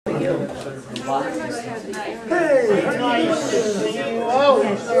you? Hey, nice to see you. Oh,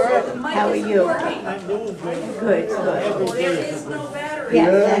 How are you? I'm doing good. Good, good. There is no battery.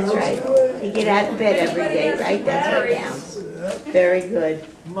 Yes, that's right. You get out of bed every day, right? That's what counts. Very good.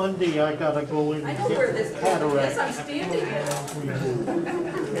 Monday I gotta go in I and know where get this building is, cataract. I'm standing in it.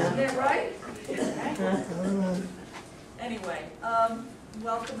 Isn't that right? Anyway,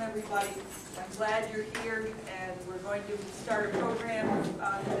 welcome everybody. I'm glad you're here, and we're going to start a program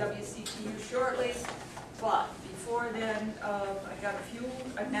on the WCTU shortly. But before then, I got a few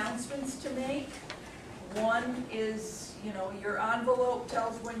announcements to make. One is, your envelope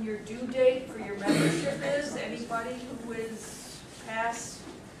tells when your due date for your membership is. Anybody who is past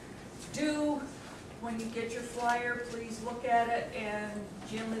due, when you get your flyer, please look at it, and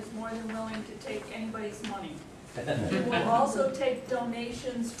Jim is more than willing to take anybody's money. We will also take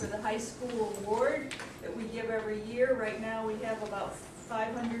donations for the high school award that we give every year. Right now we have about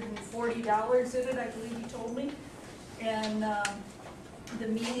 $540 in it, I believe he told me. And the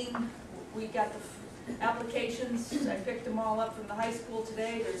meeting, we got the applications, I picked them all up from the high school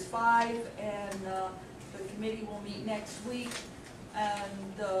today. There's 5, and the committee will meet next week. And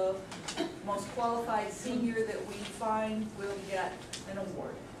the most qualified senior that we find will get an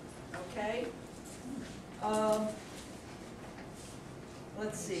award. Okay?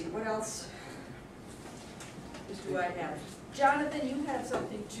 Let's see, what else do I have? Jonathan, you have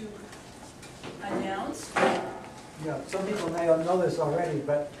something to announce. Yeah, some people may know this already,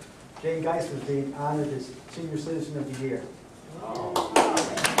 but Jane Geis was being honored as Senior Citizen of the Year.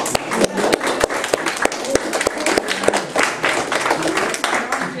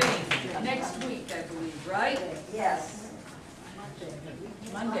 Next week, I believe, right? Yes.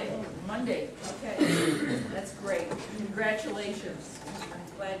 Monday, okay. That's great. Congratulations.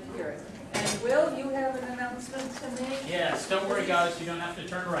 Glad to hear it. And Will, you have an announcement to make? Yes, don't worry guys, you don't have to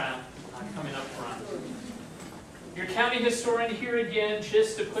turn around. I'm coming up front. Your county historian here again,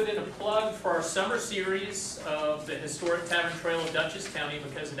 just to put in a plug for our summer series of the Historic Tavern Trail of Dutchess County,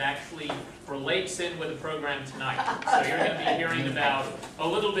 because it actually relates in with the program tonight. So you're going to be hearing about a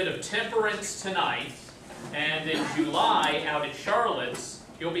little bit of Temperance tonight, and in July out at Charlotte's,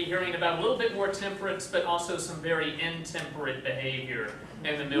 you'll be hearing about a little bit more temperance, but also some very intemperate behavior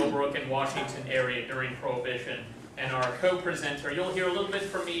in the Millbrook and Washington area during Prohibition. And our co-presenter, you'll hear a little bit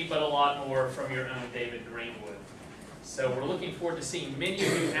from me, but a lot more from your own David Greenwood. So we're looking forward to seeing many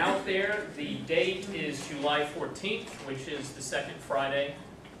of you out there. The date is July 14th, which is the second Friday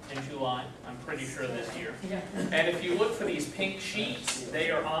in July, I'm pretty sure this year. And if you look for these pink sheets, they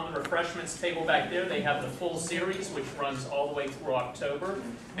are on the refreshments table back there. They have the full series, which runs all the way through October.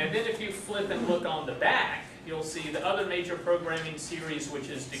 And then if you flip and look on the back, you'll see the other major programming series, which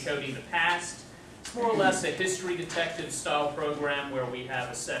is Decoding the Past. It's more or less a history detective style program where we have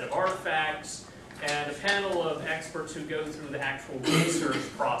a set of artifacts and a panel of experts who go through the actual research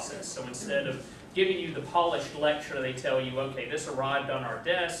process. So instead of giving you the polished lecture, they tell you, okay, this arrived on our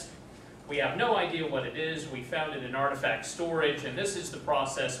desk, we have no idea what it is, we found it in artifact storage, and this is the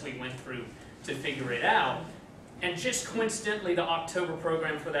process we went through to figure it out. And just coincidentally, the October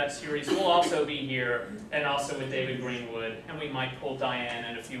program for that series will also be here, and also with David Greenwood, and we might pull Dianne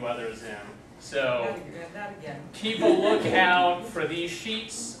and a few others in. So Not again. keep a lookout for these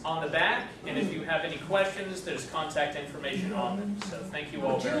sheets on the back, and if you have any questions, there's contact information on them. So thank you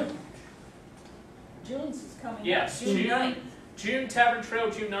all very much. June's is coming Yes, up. June 9th. June Tavern Trail,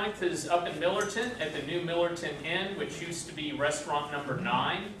 June 9th is up in Millerton at the new Millerton Inn, which used to be restaurant number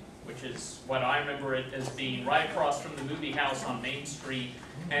 9, which is what I remember it as being right across from the movie house on Main Street.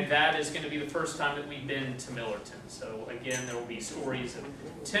 And that is going to be the first time that we've been to Millerton. So again, there will be stories of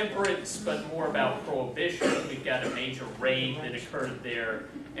temperance, but more about Prohibition. We've got a major raid that occurred there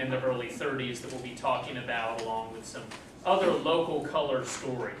in the early 30s that we'll be talking about, along with some other local color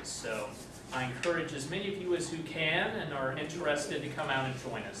stories. So I encourage as many of you as who can and are interested to come out and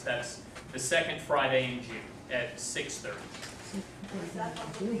join us. That's the second Friday in June at 6:30.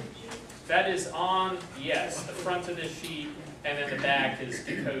 That is on, yes, the front of this sheet, and then the back is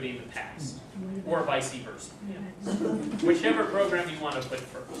Decoding the Past, or vice versa. Yeah. Whichever program you want to put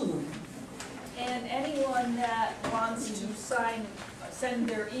first. And anyone that wants to send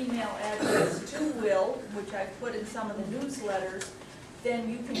their email address to Will, which I've put in some of the newsletters, then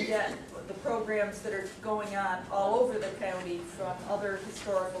you can get the programs that are going on all over the county from other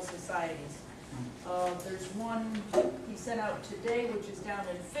historical societies. There's one he sent out today, which is down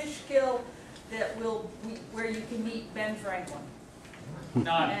in Fishkill, that where you can meet Ben Franklin.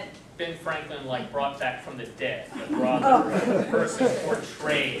 Not And- Ben Franklin like brought back from the dead, but rather the person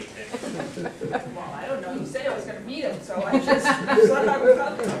portrayed. Well, I don't know, you said I was gonna meet him, so I just thought I would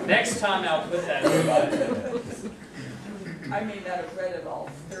come. Next time I'll put that in the I may not have read it all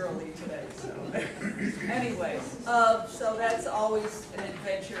thoroughly today, so. Anyways, so that's always an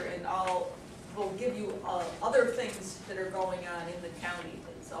adventure, and we'll give you other things that are going on in the county.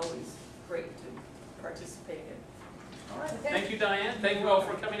 It's always great to participate in. All right, Thank you, Diane. Thank you all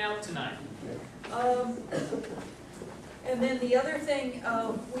for coming out tonight. And then the other thing,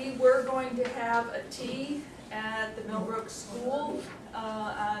 we were going to have a tea at the Millbrook School,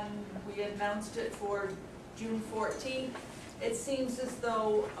 we announced it for June 14th. It seems as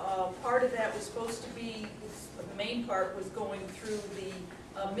though part of that was supposed to be, the main part was going through the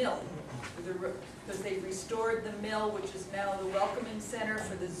mill, because they restored the mill, which is now the welcoming center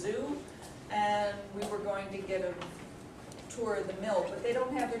for the zoo, and we were going to get a tour of the mill, but they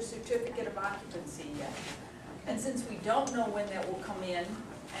don't have their certificate of occupancy yet. And since we don't know when that will come in,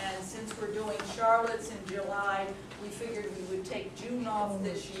 and since we're doing Charlotte's in July, we figured we would take June off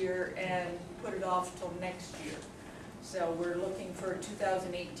this year and put it off till next year. So we're looking for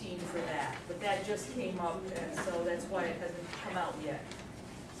 2018 for that, but that just came up, and so that's why it hasn't come out yet.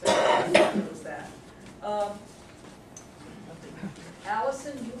 So everyone knows that.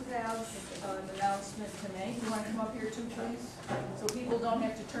 Allison, you have an announcement to make. You want to come up here too, please? So people don't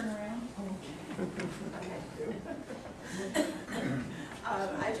have to turn around?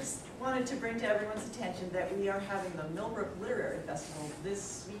 I just wanted to bring to everyone's attention that we are having the Millbrook Literary Festival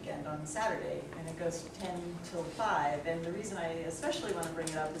this weekend on Saturday, and it goes 10 till 5. And the reason I especially want to bring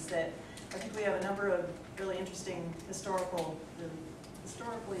it up is that I think we have a number of really interesting historically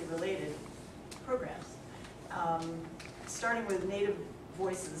related programs. Starting with Native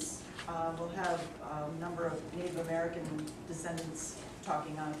Voices, we'll have a number of Native American descendants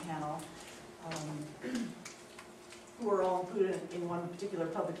talking on a panel, who are all included in one particular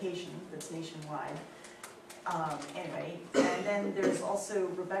publication that's nationwide. Anyway, and then there's also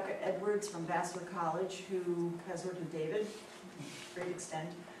Rebecca Edwards from Vassar College, who has worked with David, to a great extent,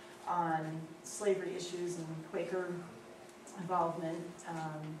 on slavery issues and Quaker involvement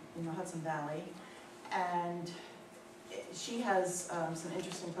in the Hudson Valley. And she has some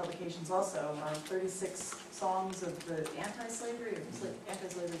interesting publications also, 36 songs of the anti-slavery, or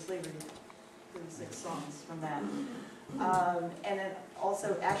slavery, 36 songs from that. And then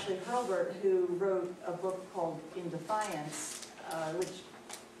also Ashley Hurlbert, who wrote a book called In Defiance, which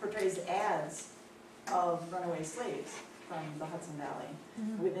portrays ads of runaway slaves from the Hudson Valley,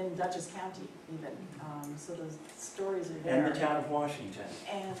 within Dutchess County even. So those stories are there. And the town of Washington.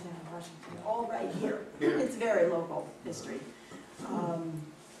 And town of Washington, all right here. It's very local history. And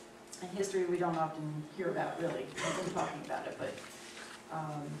history we don't often hear about, really. I've been talking about it, but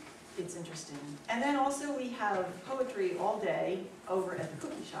it's interesting. And then also we have poetry all day over at the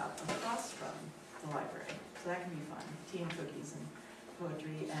cookie shop across from the library. So that can be fun. Tea and cookies and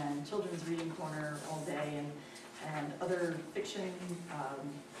poetry, and children's reading corner all day, and other fiction,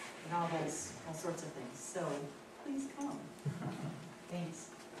 novels, all sorts of things. So please come. Thanks.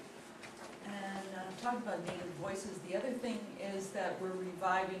 And talking about Native Voices, the other thing is that we're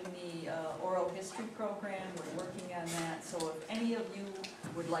reviving the oral history program. We're working on that. So if any of you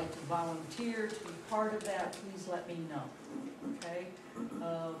would like to volunteer to be part of that, please let me know. Okay?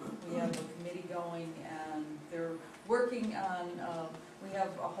 We have a committee going, and they're working on, we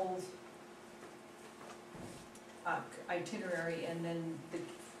have a whole itinerary, and then the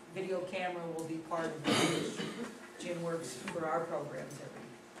video camera will be part of it. Jim works for our programs every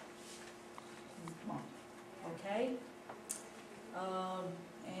month. Okay?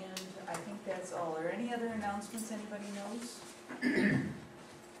 And I think that's all. Are there any other announcements anybody knows?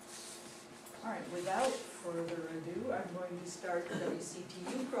 All right, without further ado, I'm going to start the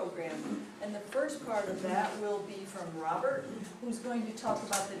WCTU program. And the first part of that will be from Robert, who's going to talk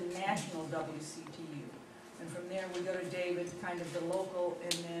about the national WCTU. And from there, we go to David, kind of the local,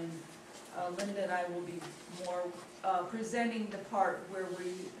 and then Linda and I will be more presenting the part where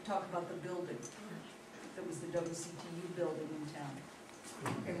we talk about the building. That was the WCTU building in town.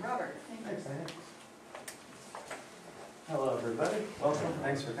 Okay, Robert, thank you. Thanks, Diane. Hello, everybody. Welcome.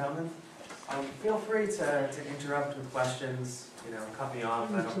 Thanks for coming. Feel free to interrupt with questions. You know, cut me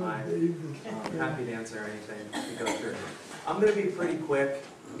off. I don't mind. I'm happy to answer anything to go through. I'm going to be pretty quick,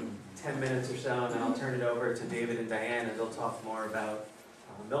 10 minutes or so, and then I'll turn it over to David and Diane, and they'll talk more about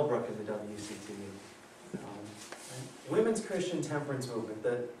Millbrook and the WCTU. Women's Christian Temperance Movement.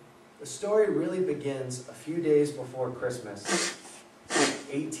 The story really begins a few days before Christmas,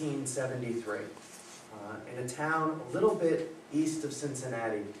 1873. in a town a little bit east of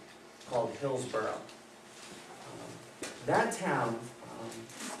Cincinnati called Hillsborough. That town,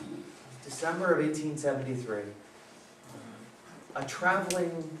 December of 1873, a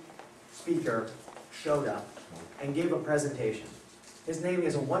traveling speaker showed up and gave a presentation. His name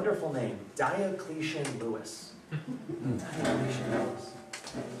is a wonderful name, Diocletian Lewis. Diocletian Lewis.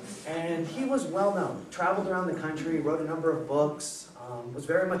 And he was well known, traveled around the country, wrote a number of books, was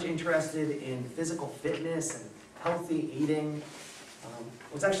very much interested in physical fitness and healthy eating,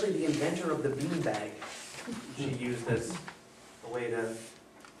 was actually the inventor of the beanbag she used as a way to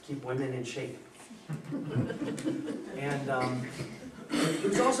keep women in shape. And he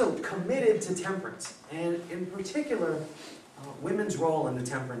was also committed to temperance, and in particular, women's role in the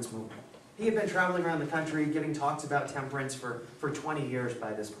temperance movement. He had been traveling around the country giving talks about temperance for 20 years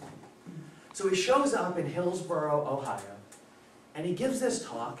by this point. So he shows up in Hillsborough, Ohio, and he gives this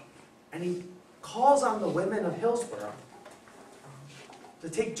talk, and he calls on the women of Hillsborough to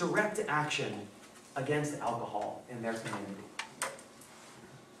take direct action against alcohol in their community.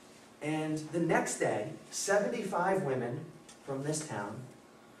 And the next day, 75 women from this town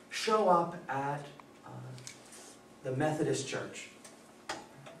show up at the Methodist Church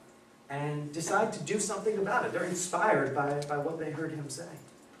and decide to do something about it. They're inspired by what they heard him say.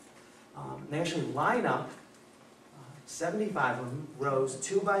 They actually line up, 75 of them, rows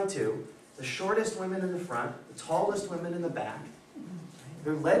 2 by 2, the shortest women in the front, the tallest women in the back.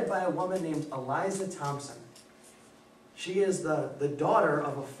 They're led by a woman named Eliza Thompson. She is the daughter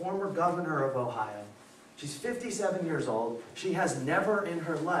of a former governor of Ohio. She's 57 years old. She has never in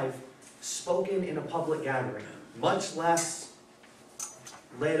her life spoken in a public gathering, much less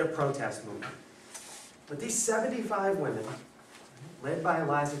led a protest movement. But these 75 women, led by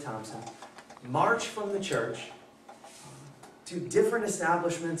Eliza Thompson, march from the church to different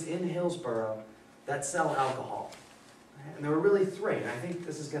establishments in Hillsborough that sell alcohol. And there were really 3, and I think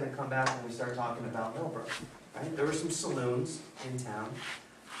this is going to come back when we start talking about Millbrook. Right? There were some saloons in town.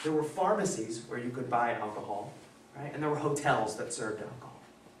 There were pharmacies where you could buy alcohol, right? And there were hotels that served alcohol.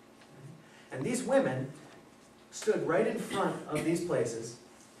 And these women stood right in front of these places,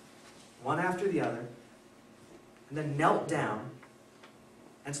 one after the other, and then knelt down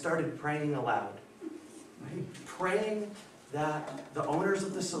and started praying aloud. Right? Praying that the owners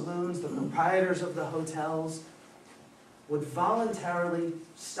of the saloons, the proprietors of the hotels, would voluntarily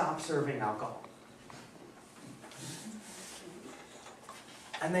stop serving alcohol.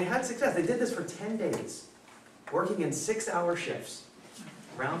 And they had success. They did this for 10 days, working in 6-hour shifts,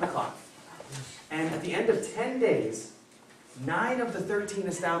 around the clock. And at the end of 10 days, 9 of the 13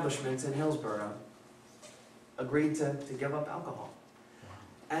 establishments in Hillsborough agreed to give up alcohol.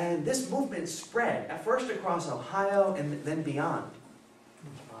 And this movement spread, at first across Ohio and then beyond.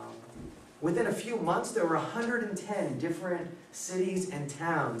 Within a few months, there were 110 different cities and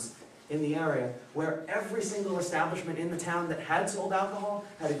towns in the area where every single establishment in the town that had sold alcohol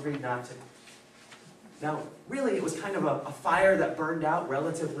had agreed not to. Now, really, it was kind of a fire that burned out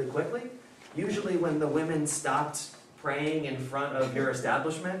relatively quickly. Usually when the women stopped praying in front of your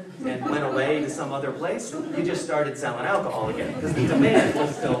establishment and went away to some other place, you just started selling alcohol again, because the demand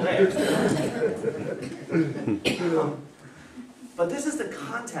was still there. But this is the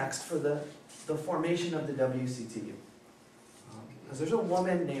context for the formation of the WCTU. Because there's a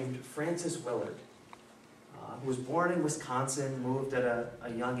woman named Frances Willard, who was born in Wisconsin, moved at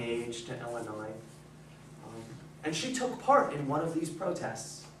a young age to Illinois. And she took part in one of these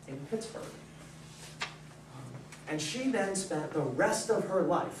protests in Pittsburgh. And she then spent the rest of her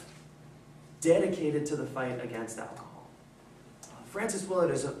life dedicated to the fight against alcohol. Frances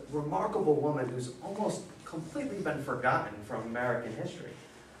Willard is a remarkable woman who's almost completely been forgotten from American history.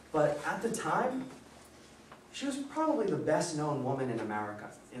 But at the time, she was probably the best known woman in America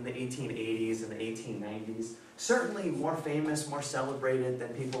in the 1880s and the 1890s. Certainly more famous, more celebrated than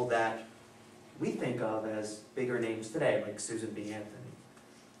people that we think of as bigger names today, like Susan B. Anthony.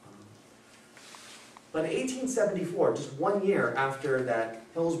 But in 1874, just 1 year after that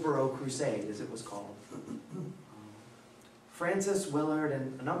Hillsborough Crusade, as it was called, Frances Willard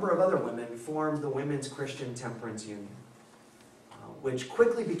and a number of other women formed the Women's Christian Temperance Union, which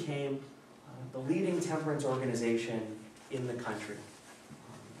quickly became the leading temperance organization in the country.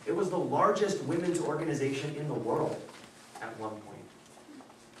 It was the largest women's organization in the world at one point.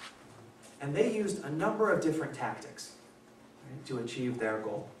 And they used a number of different tactics, right, to achieve their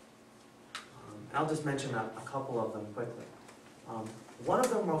goal. I'll just mention a couple of them quickly. One of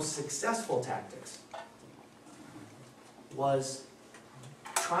the most successful tactics was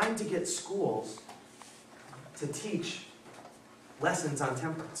trying to get schools to teach lessons on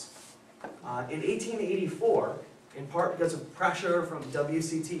temperance. In 1884, in part because of pressure from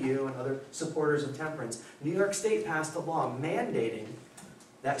WCTU and other supporters of temperance, New York State passed a law mandating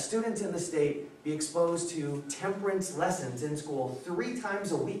that students in the state be exposed to temperance lessons in school 3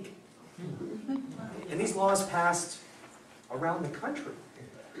 times a week. And these laws passed around the country.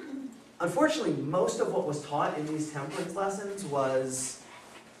 Unfortunately, most of what was taught in these temperance lessons was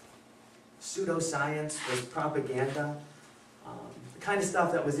pseudoscience, was propaganda, the kind of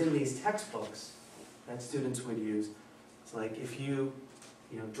stuff that was in these textbooks that students would use. It's like if you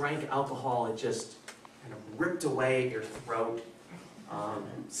drank alcohol, it just kind of ripped away at your throat.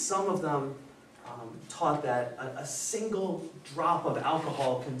 Some of them taught that a single drop of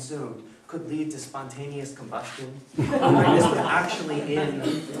alcohol consumed could lead to spontaneous combustion. This was actually in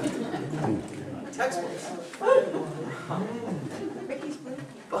textbooks.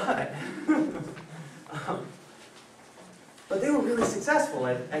 But they were really successful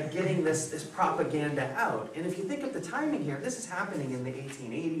at getting this propaganda out. And if you think of the timing here, this is happening in the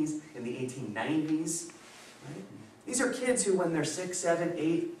 1880s, in the 1890s. Right? These are kids who, when they're 6, 7,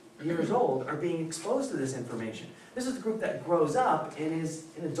 8 years old, are being exposed to this information. This is the group that grows up and is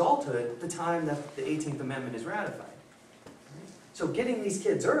in adulthood at the time that the 18th Amendment is ratified. Right? So getting these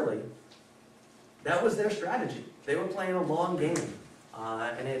kids early, that was their strategy. They were playing a long game,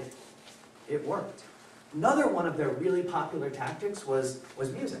 and it worked. Another one of their really popular tactics was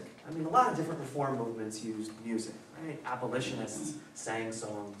music. I mean, a lot of different reform movements used music, right? Abolitionists sang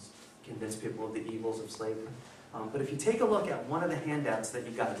songs, convinced people of the evils of slavery. But if you take a look at one of the handouts that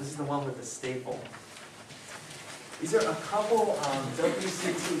you got, this is the one with the staple. These are a couple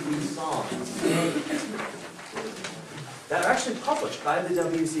WCTU songs that are actually published by the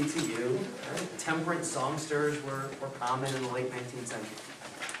WCTU. Right? Temperance songsters were common in the late 19th century.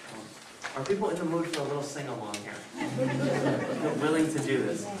 Are people in the mood for a little sing-along here? They're willing to do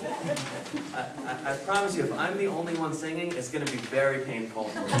this. I promise you, if I'm the only one singing, it's going to be very painful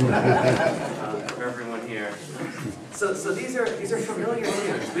for everyone here. So these are familiar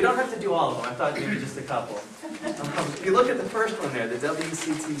tunes. We don't have to do all of them. I thought maybe just a couple. If you look at the first one there, the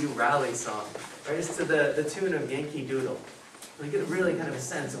WCTU rally song, right? It's to the tune of Yankee Doodle. So you get really kind of a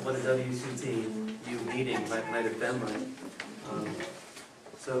sense of what a WCTU meeting might have been like.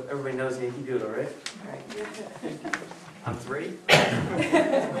 So everybody knows Yankee Doodle, right? On 3.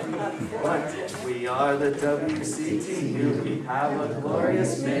 1. We are the WCTU. We have a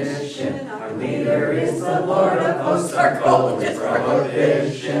glorious mission. Our leader is the Lord of hosts. Our goal is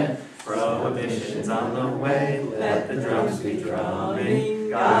prohibition. Prohibition's on the way. Let the drums be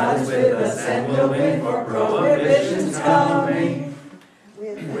drumming. God is with us and we'll win, for prohibition's coming.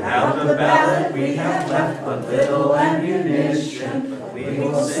 Without the ballot we have left but little ammunition. We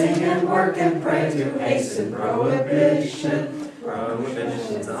will sing and work and pray to hasten prohibition.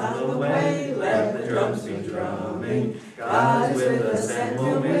 Prohibition's on the way, let the drums be drumming. God is with us and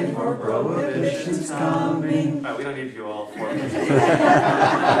we'll win, for prohibition's coming. All right, we don't need to do all 4 verses.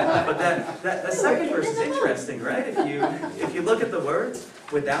 But that second verse is interesting, right? If you look at the words,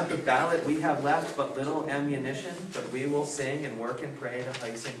 without the ballot we have left but little ammunition, but we will sing and work and pray to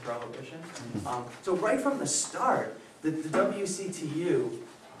hasten prohibition. So right from the start, the WCTU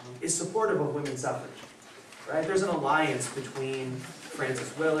is supportive of women's suffrage. Right? There's an alliance between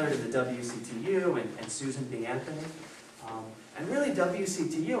Frances Willard and the WCTU and Susan B. Anthony. And really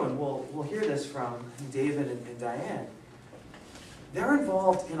WCTU, and we'll hear this from David and Dianne, they're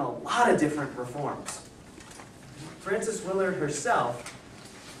involved in a lot of different reforms. Frances Willard herself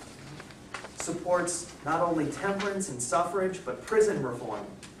supports not only temperance and suffrage, but prison reform,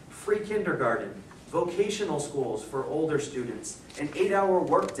 free kindergarten, vocational schools for older students, an 8-hour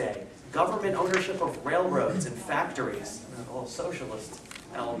workday, government ownership of railroads and factories, a little socialist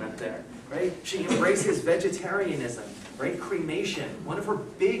element there, right? She embraces vegetarianism, right? Cremation. One of her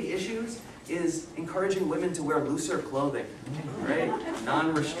big issues is encouraging women to wear looser clothing, right?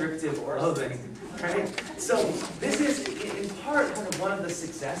 Non-restrictive clothing, right? So this is, in part, kind of one of the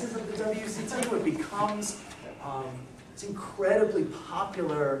successes of the WCTU. It becomes this incredibly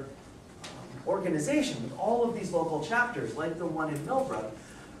popular organization with all of these local chapters, like the one in Millbrook.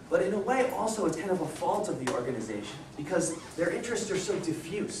 But in a way, also, it's kind of a fault of the organization because their interests are so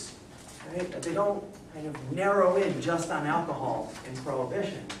diffuse, right? They don't kind of narrow in just on alcohol and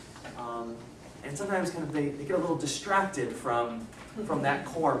prohibition. And sometimes kind of they get a little distracted from that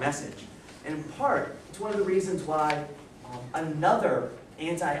core message. And in part, it's one of the reasons why another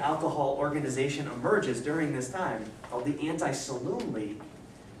anti-alcohol organization emerges during this time called the Anti-Saloon League,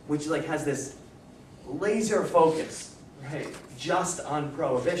 which has this laser focus, right, just on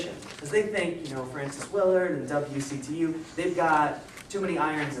prohibition. Because they think, Frances Willard and WCTU, they've got too many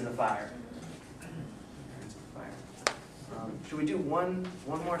irons in the fire. Should we do one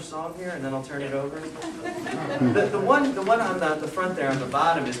more song here, and then I'll turn it over? The one on the front there on the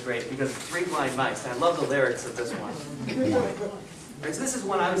bottom is great because it's Three Blind Mice. I love the lyrics of this one. Right, so this is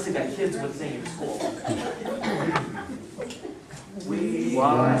one obviously that kids would sing in school. We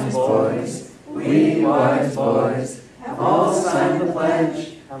wise boys, have all signed the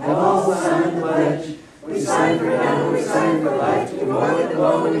pledge, We sign for heaven, we sign for life, to more than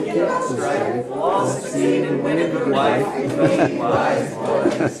glow and to keep us strife. We'll all succeed and win a good wife, we wise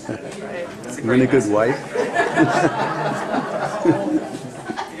boys. Right? That's a great Win a good message. wife?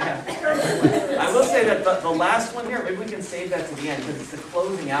 Yeah. I will say that the last one here, maybe we can save that to the end, because it's the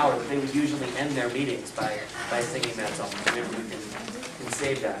closing hour that they would usually end their meetings by singing that song. Maybe we can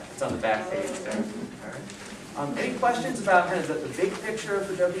save that. It's on the back page there. All right. Any questions about kind of the big picture of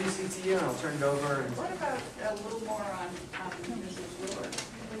the WCTU? And I'll turn it over. And What about a little more on Mrs. Willard?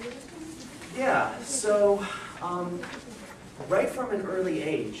 yeah, so right from an early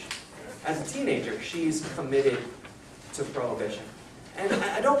age, as a teenager, she's committed to prohibition. And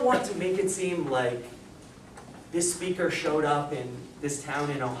I don't want to make it seem like this speaker showed up in this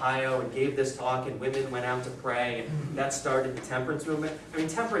town in Ohio and gave this talk and women went out to pray and that started the temperance movement. I mean,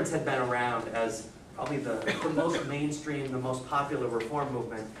 temperance had been around as probably the most mainstream, the most popular reform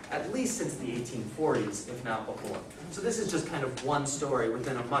movement, at least since the 1840s, if not before. So this is just kind of one story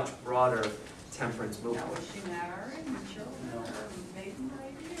within a much broader temperance Now, movement. was she married and children or maiden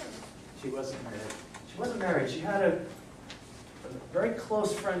idea? She wasn't married. She wasn't married. She had a very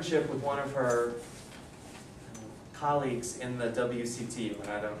close friendship with one of her colleagues in the WCTU, and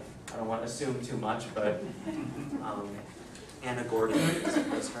I don't want to assume too much, but Anna Gordon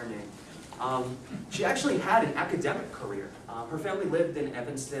was her name. She actually had an academic career. Her family lived in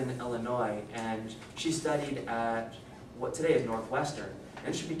Evanston, Illinois, and she studied at what today is Northwestern,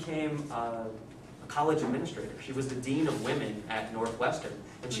 and she became a college administrator. She was the dean of women at Northwestern,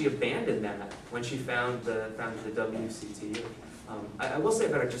 and she abandoned that when she founded the WCTU. I will say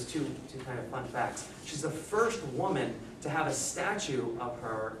about her just two kind of fun facts. She's the first woman to have a statue of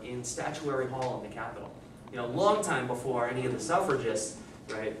her in Statuary Hall in the Capitol. You know, a long time before any of the suffragists,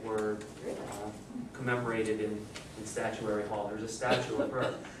 right, were commemorated in Statuary Hall. There's a statue of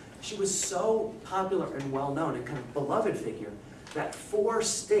her. She was so popular and well-known and kind of beloved figure that 4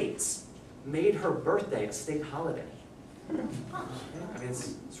 states made her birthday a state holiday. I mean,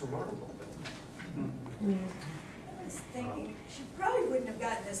 it's remarkable. I was thinking, she probably wouldn't have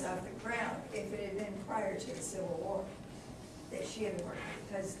gotten this off the ground if it had been prior to the Civil War that she had worked,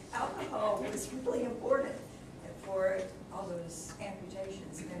 because alcohol was really important for all those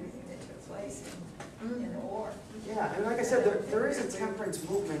amputations and everything that took place in the war. Yeah, and like I said, there is a temperance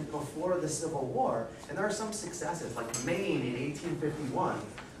movement before the Civil War, and there are some successes. Like Maine in 1851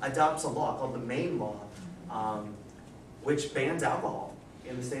 adopts a law called the Maine Law, which bans alcohol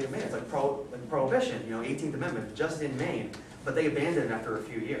in the state of Maine. It's like prohibition, you know, 18th Amendment, just in Maine, but they abandoned it after a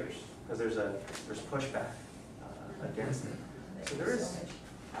few years because there's pushback against it. So there is so much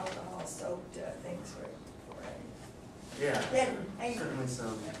alcohol soaked things for it. yeah, Then, certainly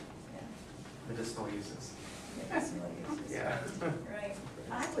some medicinal uses. Yeah. Right.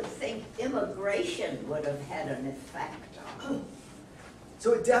 I would think immigration would have had an effect on it.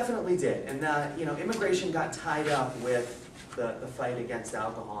 So it definitely did, and you know, immigration got tied up with the fight against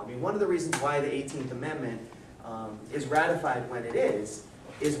alcohol. I mean, one of the reasons why the 18th Amendment is ratified when it is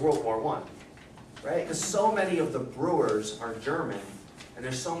World War I, right? Because so many of the brewers are German, and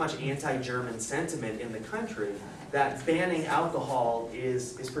there's so much anti-German sentiment in the country that banning alcohol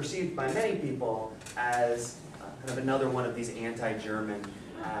is perceived by many people as kind of another one of these anti-German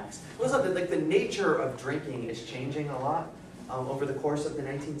acts. Also, like the nature of drinking is changing a lot over the course of the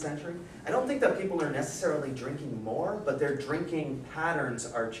 19th century. I don't think that people are necessarily drinking more, but their drinking patterns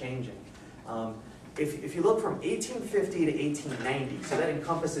are changing. If you look from 1850 to 1890, so that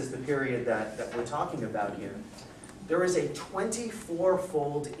encompasses the period that we're talking about here, there is a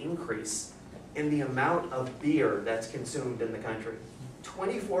 24-fold increase in the amount of beer that's consumed in the country.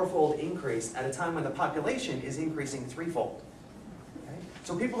 24-fold increase at a time when the population is increasing 3-fold. Okay?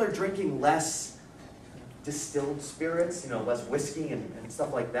 So people are drinking less distilled spirits, you know, less whiskey and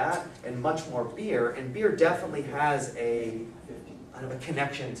stuff like that, and much more beer. And beer definitely has a kind of a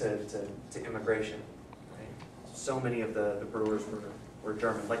connection to immigration. Right? So many of the brewers were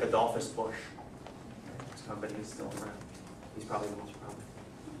German, like Adolphus Busch. His company is still around. He's probably the most prominent.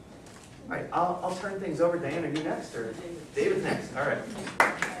 All right, I'll turn things over. Diane, are you next, or David next? All right.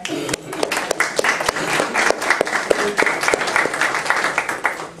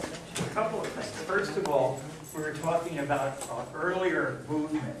 A couple of things. First of all, we were talking about about earlier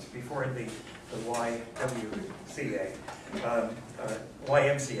movements before the YWCA,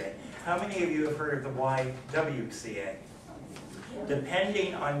 YMCA. How many of you have heard of the YWCA?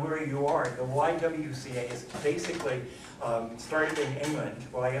 Depending on where you are, the YWCA is basically started in England,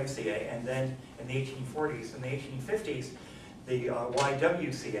 YMCA, and then in the 1840s. In the 1850s, the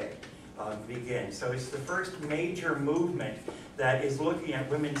YWCA began. So it's the first major movement that is looking at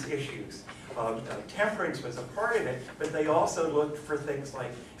women's issues. Temperance was a part of it, but they also looked for things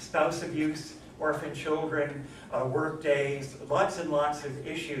like spouse abuse, orphan children, work days, lots and lots of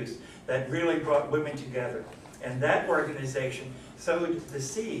issues that really brought women together. And that organization sowed the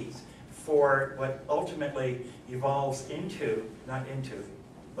seeds for what ultimately evolves into, not into,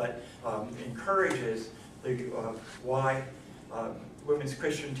 but encourages the Women's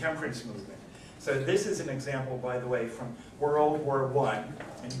Christian Temperance Movement. So this is an example, by the way, from World War I,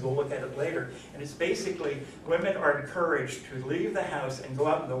 and we'll look at it later. And it's basically women are encouraged to leave the house and go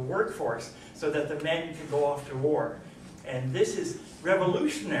out in the workforce so that the men can go off to war. And this is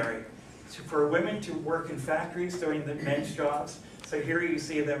revolutionary for women to work in factories doing the men's jobs. So here you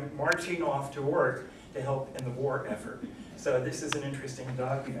see them marching off to work to help in the war effort. So this is an interesting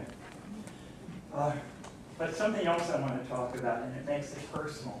document. But something else I want to talk about, and it makes it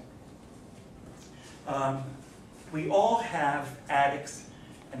personal. We all have attics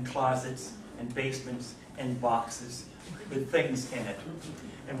and closets and basements and boxes with things in it.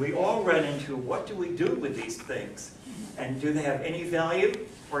 And we all run into, what do we do with these things? And do they have any value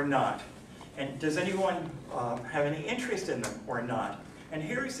or not? And does anyone have any interest in them or not? And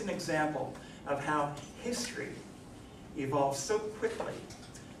here's an example of how history evolves so quickly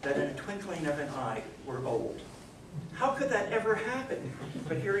that in a twinkling of an eye, we're old. How could that ever happen?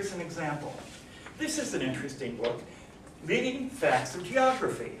 But here is an example. This is an interesting book, Leading Facts of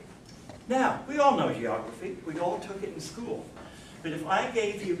Geography. Now, we all know geography. We all took it in school. But if I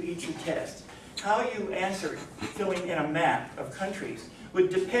gave you each a test, how you answered filling in a map of countries would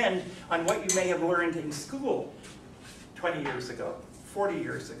depend on what you may have learned in school 20 years ago, 40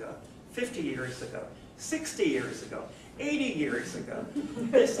 years ago, 50 years ago, 60 years ago, 80 years ago.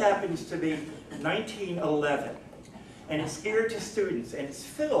 This happens to be 1911. And it's geared to students, and it's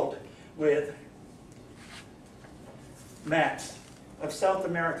filled with maps of South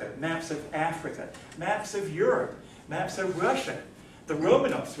America, maps of Africa, maps of Europe, maps of Russia, the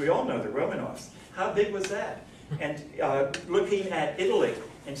Romanovs. We all know the Romanovs. How big was that? And looking at Italy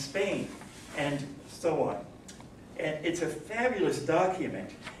and Spain and so on. And it's a fabulous document.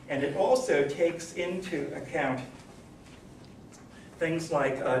 And it also takes into account things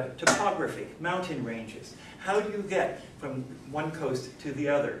like topography, mountain ranges. How do you get from one coast to the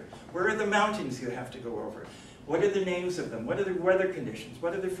other? Where are the mountains you have to go over? What are the names of them? What are the weather conditions?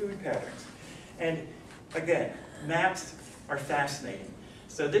 What are the food patterns? And again, maps are fascinating.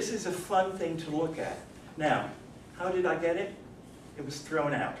 So this is a fun thing to look at. Now, how did I get it? It was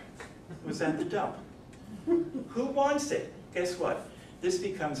thrown out. It was at the dump. Who wants it? Guess what? This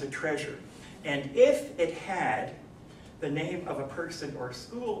becomes a treasure. And if it had the name of a person or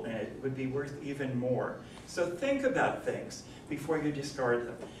school in it, it would be worth even more. So think about things before you discard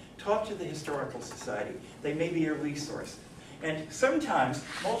them. Talk to the Historical Society. They may be a resource. And sometimes,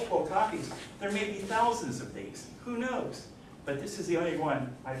 multiple copies, there may be thousands of these. Who knows? But this is the only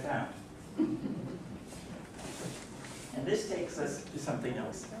one I found. And this takes us to something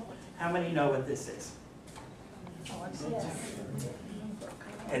else. How many know what this is?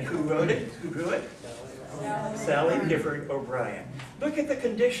 And who wrote it? Who drew it? Sally Gifford O'Brien. Look at the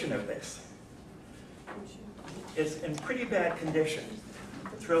condition of this. It's in pretty bad condition.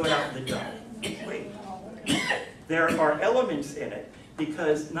 Throw it out in the dump. Wait. There are elements in it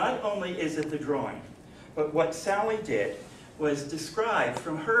because not only is it the drawing, but what Sally did was describe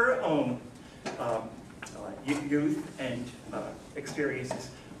from her own youth and experiences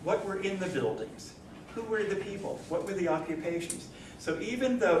what were in the buildings, who were the people, what were the occupations. So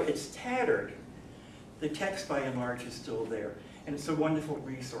even though it's tattered, the text by and large is still there. And it's a wonderful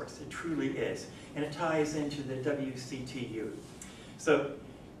resource, it truly is. And it ties into the WCTU. So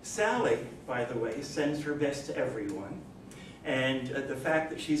Sally, by the way, sends her best to everyone. And the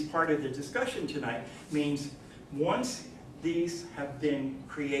fact that she's part of the discussion tonight means once these have been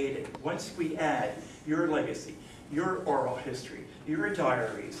created, once we add your legacy, your oral history, your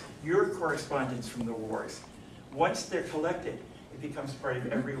diaries, your correspondence from the wars, once they're collected, it becomes part of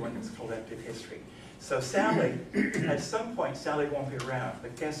everyone's collective history. So Sally, at some point, Sally won't be around,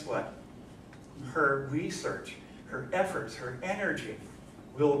 but guess what? Her research, her efforts, her energy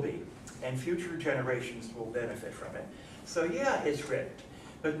will be, and future generations will benefit from it. So yeah, it's written,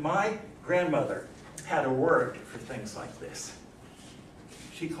 but my grandmother had a word for things like this.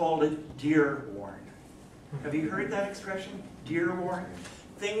 She called it dear worn. Have you heard that expression? Dear worn?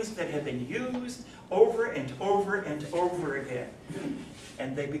 Things that have been used over and over and over again.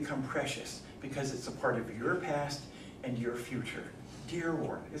 And they become precious because it's a part of your past and your future. Dear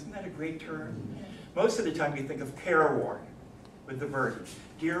worn. Isn't that a great term? Most of the time you think of careworn with the burden.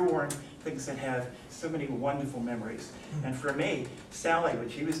 Dear worn, things that have so many wonderful memories. And for me, Sally, when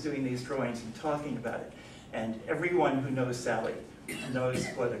she was doing these drawings and talking about it, and everyone who knows Sally knows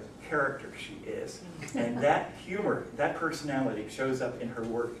what a character she is. And that humor, that personality shows up in her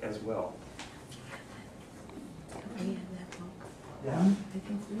work as well. Yeah.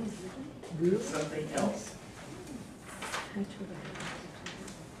 Something else.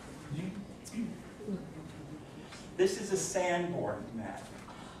 This is a Sanborn map.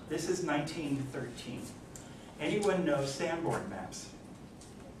 This is 1913. Anyone know Sanborn maps?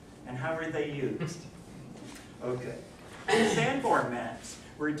 And how are they used? Okay. Sanborn maps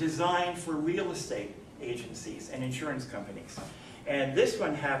were designed for real estate agencies and insurance companies. And this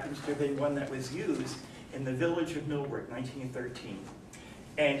one happens to have been one that was used in the village of Millbrook, 1913.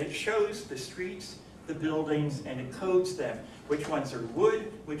 And it shows the streets, the buildings, and it codes them. Which ones are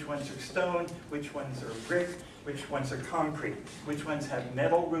wood, which ones are stone, which ones are brick, which ones are concrete, which ones have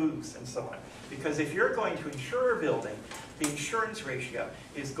metal roofs, and so on. Because if you're going to insure a building, the insurance ratio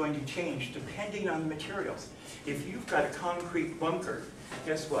is going to change depending on the materials. If you've got a concrete bunker,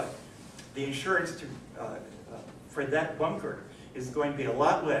 guess what? The insurance for that bunker is going to be a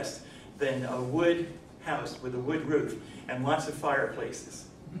lot less than a wood house with a wood roof and lots of fireplaces.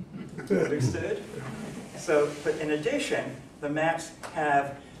 Understood? So, but in addition, the maps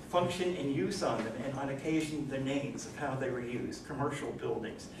have function and use on them, and on occasion the names of how they were used. Commercial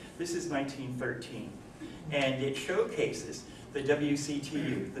buildings. This is 1913. And it showcases the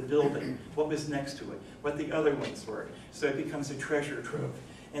WCTU, the building, what was next to it, what the other ones were. So it becomes a treasure trove.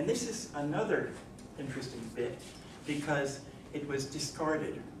 And this is another interesting bit, because it was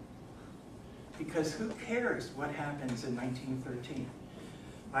discarded. Because who cares what happens in 1913?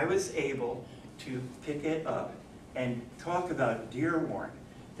 I was able to pick it up and talk about dear worn.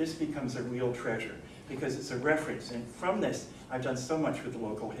 This becomes a real treasure because it's a reference. And from this, I've done so much with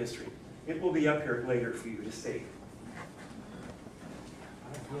local history. It will be up here later for you to see.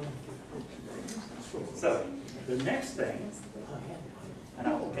 So, the next thing, and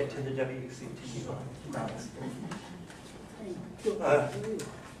I will get to the WCTU.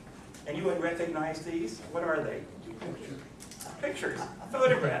 Anyone recognize these? What are they? Pictures,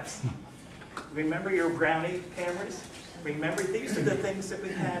 photographs. Remember your Brownie cameras? Remember, these are the things that we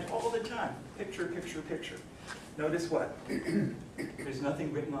had all the time. Picture, picture, picture. Notice what? There's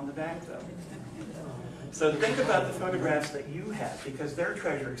nothing written on the back, though. So think about the photographs that you have, because they're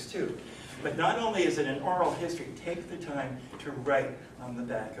treasures too. But not only is it an oral history, take the time to write on the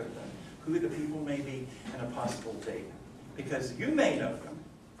back of them who the people may be and a possible date. Because you may know them,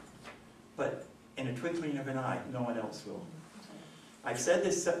 but in a twinkling of an eye, no one else will. I've said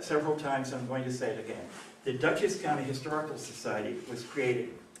this several times, I'm going to say it again. The Dutchess County Historical Society was created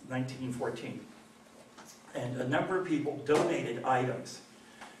in 1914. And a number of people donated items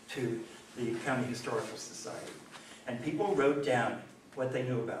to the County Historical Society. And people wrote down what they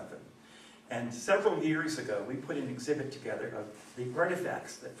knew about them. And several years ago, we put an exhibit together of the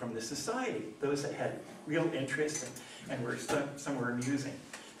artifacts from the society, those that had real interest and were some were amusing.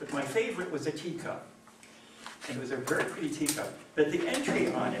 But my favorite was a teacup. And it was a very pretty teacup. But the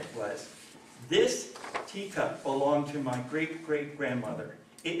entry on it was, this teacup belonged to my great-great-grandmother.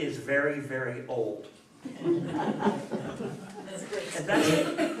 It is very, very old. And that's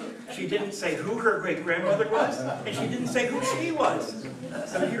it. She didn't say who her great-grandmother was, and she didn't say who she was.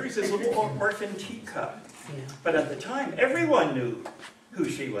 So here's this little orphan teacup. But at the time, everyone knew who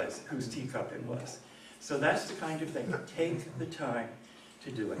she was, whose teacup it was. So that's the kind of thing. Take the time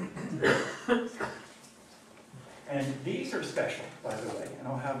to do it. And these are special, by the way, and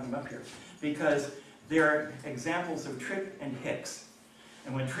I'll have them up here, because they're examples of Tripp and Hicks.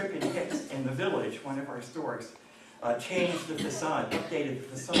 And when Tripp and Hicks in the village, one of our stores, changed the facade, updated the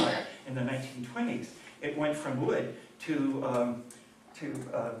facade in the 1920s, it went from wood to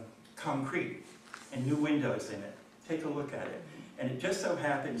concrete and new windows in it. Take a look at it. And it just so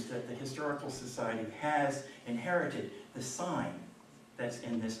happens that the Historical Society has inherited the sign that's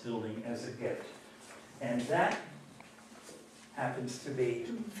in this building as a gift. And that happens to be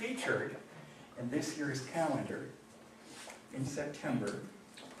featured in this year's calendar in September.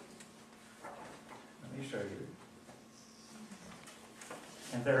 Let me show you.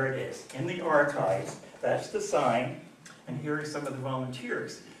 And there it is, in the archives. That's the sign. And here are some of the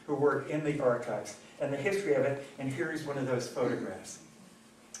volunteers who who work in the archives and the history of it, and here's one of those photographs.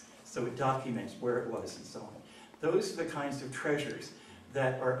 So it documents where it was and so on. Those are the kinds of treasures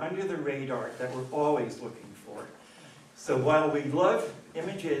that are under the radar that we're always looking for. So while we love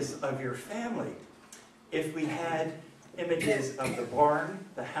images of your family, if we had images of the barn,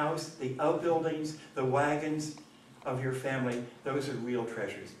 the house, the outbuildings, the wagons of your family, those are real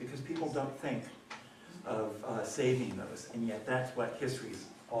treasures, because people don't think of saving those, and yet that's what history is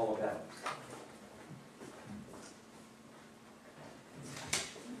all about.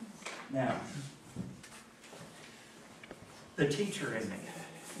 Now, the teacher in me.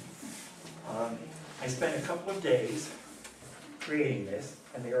 I spent a couple of days creating this,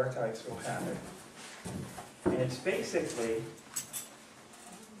 and the archives will have it. And it's basically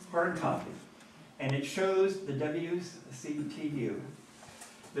hard copy. And it shows the WCTU,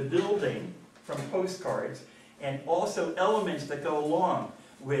 the building from postcards, and also elements that go along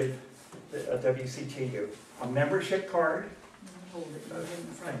with the WCTU. A membership card.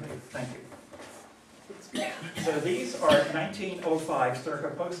 Thank you. So these are 1905 circa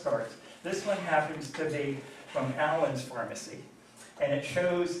postcards. This one happens to be from Allen's Pharmacy. And it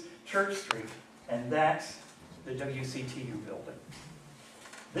shows Church Street, and that's the WCTU building.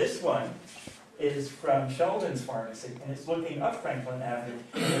 This one is from Sheldon's Pharmacy, and it's looking up Franklin Avenue,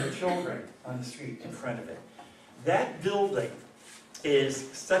 and there are children on the street in front of it. That building is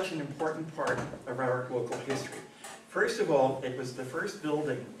such an important part of our local history. First of all, it was the first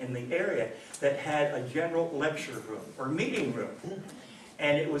building in the area that had a general lecture room, or meeting room.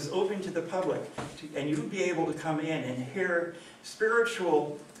 And it was open to the public, and you would be able to come in and hear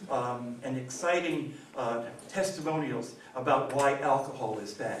spiritual and exciting testimonials about why alcohol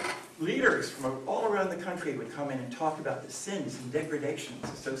is bad. Leaders from all around the country would come in and talk about the sins and degradations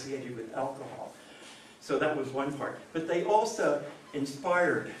associated with alcohol. So that was one part. But they also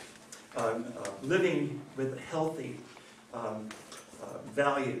inspired living with healthy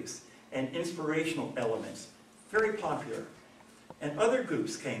values and inspirational elements. Very popular. And other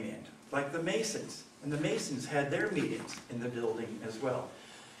groups came in, like the Masons. And the Masons had their meetings in the building as well.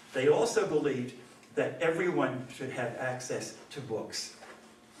 They also believed that everyone should have access to books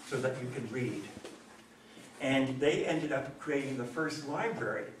so that you can read. And they ended up creating the first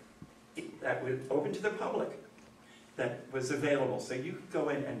library that was open to the public, that was available. So you could go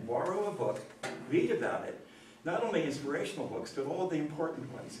in and borrow a book, read about it, not only inspirational books, but all the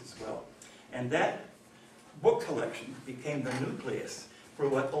important ones as well. And that book collection became the nucleus for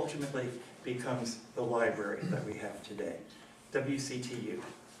what ultimately becomes the library that we have today, WCTU.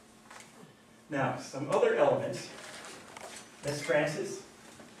 Now, some other elements. Miss Francis,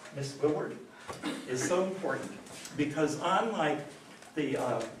 Miss Willard, is so important because unlike the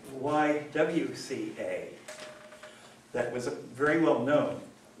YWCA, that was very well known,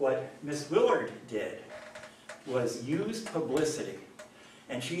 what Miss Willard did was use publicity,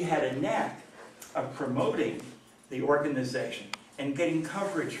 and she had a knack of promoting the organization and getting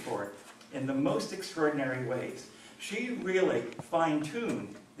coverage for it in the most extraordinary ways. She really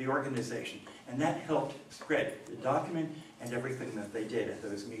fine-tuned the organization, and that helped spread the document and everything that they did at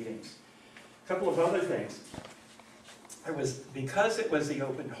those meetings. A couple of other things. Because it was the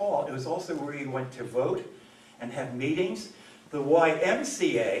open hall, it was also where you went to vote and have meetings. The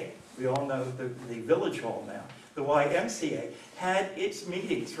YMCA, we all know the village hall now, the YMCA had its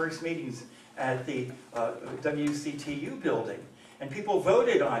meetings, first meetings at the WCTU building. And people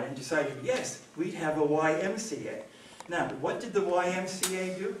voted on it and decided, yes, we'd have a YMCA. Now, what did the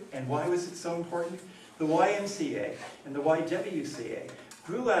YMCA do, and why was it so important? The YMCA and the YWCA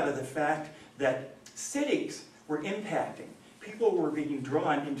grew out of the fact that cities were impacting. People were being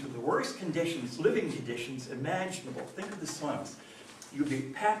drawn into the worst conditions, living conditions imaginable. Think of the slums. You'd be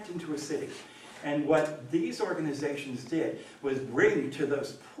packed into a city. And what these organizations did was bring to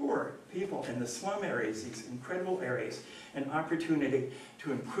those poor people in the slum areas, these incredible areas, an opportunity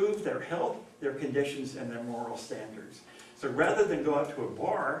to improve their health, their conditions, and their moral standards. So rather than go out to a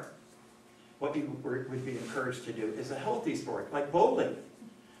bar, what you would be encouraged to do is a healthy sport, like bowling.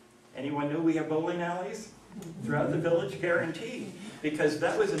 Anyone know we have bowling alleys throughout the village? Guaranteed. Because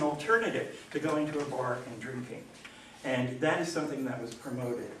that was an alternative to going to a bar and drinking. And that is something that was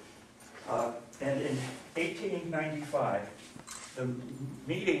promoted. And in 1895,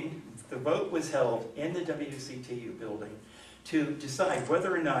 the vote was held in the WCTU building to decide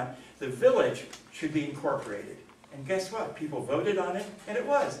whether or not the village should be incorporated. And guess what? People voted on it, and it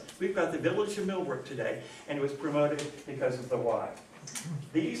was. We've got the village of Millbrook today, and it was promoted because of the Y.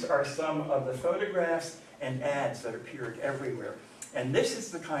 These are some of the photographs and ads that appeared everywhere. And this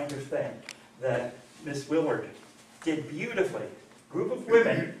is the kind of thing that Miss Willard did beautifully group of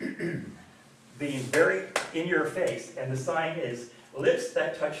women being very in your face, and the sign is, "Lips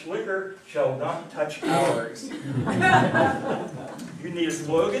that touch liquor shall not touch ours." You need a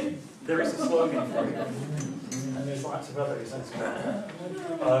slogan? There is a slogan for you. And there's lots of others as well.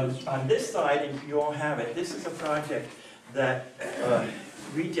 On this side, and you all have it, this is a project that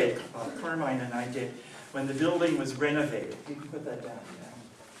we did, Carmine and I did, when the building was renovated. You can put that down now.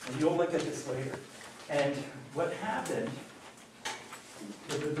 And you'll look at this later. And what happened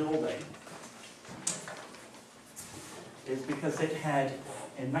with the building is because it had,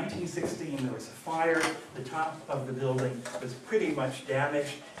 in 1916, there was a fire. The top of the building was pretty much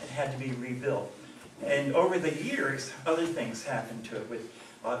damaged and had to be rebuilt. And over the years, other things happened to it.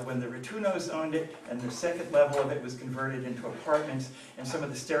 When the Rotunos owned it, and the second level of it was converted into apartments, and some of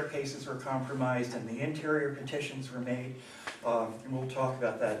the staircases were compromised, and the interior petitions were made. And we'll talk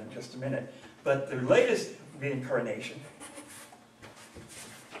about that in just a minute. But the latest reincarnation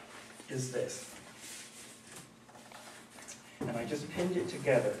is this. And I just pinned it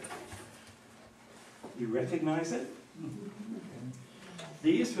together. You recognize it?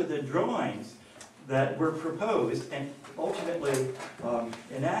 These were the drawings that were proposed and ultimately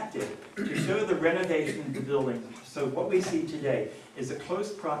enacted to show the renovation of the building. So what we see today is a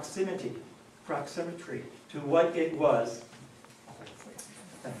close proximity to what it was.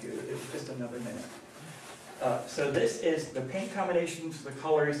 Thank you. It's just another minute. So this is the paint combinations, the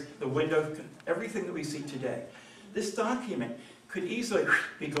colors, the window, everything that we see today. This document could easily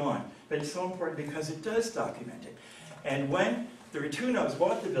be gone, but it's so important because it does document it. And when the Rotunos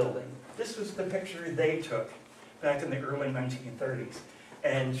bought the building, this was the picture they took back in the early 1930s.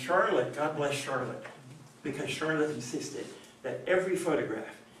 And Charlotte, God bless Charlotte, because Charlotte insisted that every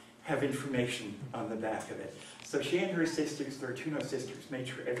photograph have information on the back of it. So she and her sisters, the Rotuno sisters, made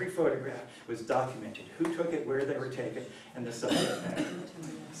sure every photograph was documented, who took it, where they were taken, and the subject matter.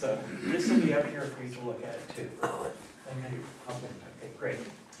 So this will be up here for you to look at it too. Okay, great.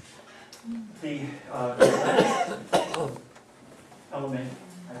 The element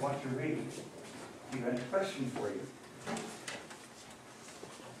I want to read, you had a question for you.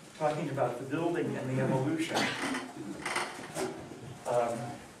 Talking about the building and the evolution.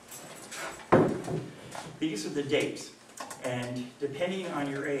 These are the dates, and depending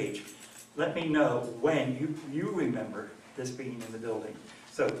on your age, let me know when you remember this being in the building.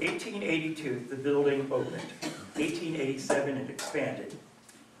 So 1882, the building opened. 1887, it expanded.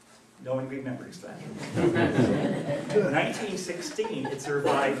 No one remembers that. 1916, it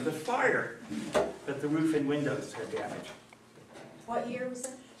survived the fire, but the roof and windows had damage. What year was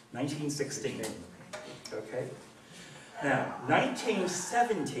that? 1916. Okay? Now,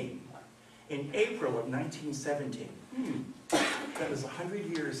 1917, in April of 1917, that was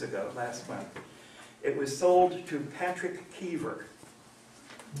 100 years ago, last month, it was sold to Patrick Keever.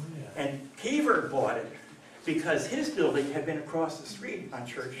 And Keever bought it because his building had been across the street on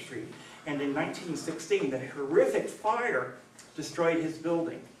Church Street. And in 1916, the horrific fire destroyed his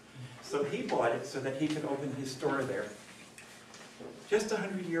building. So he bought it so that he could open his store there. Just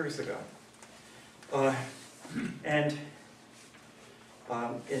 100 years ago.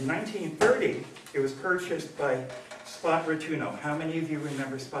 In 1930, it was purchased by Spot Rotuno. How many of you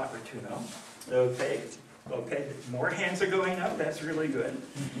remember Spot Rotuno? Okay, more hands are going up, that's really good.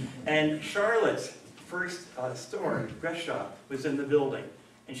 And Charlotte's first store, dress shop, was in the building,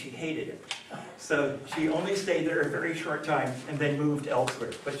 and she hated it. So she only stayed there a very short time and then moved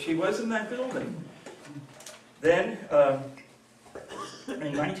elsewhere. But she was in that building. Then,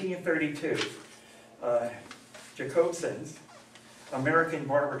 in 1932, Jacobson's American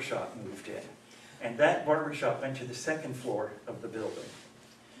Barbershop moved in. And that barbershop went to the second floor of the building.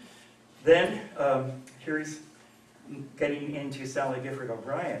 Then, here's getting into Sally Gifford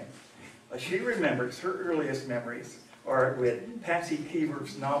O'Brien. She remembers, her earliest memories are with Patsy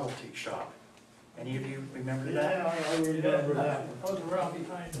Keever's novelty shop. Any of you remember that? Yeah, I remember that. I was around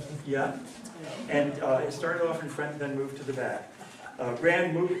behind us. Yeah. And it started off in front, then moved to the back.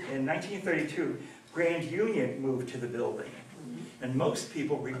 Grand moved in 1932. Grand Union moved to the building. And most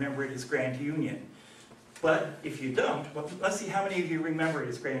people remember it as Grand Union. But if you don't, well, let's see how many of you remember it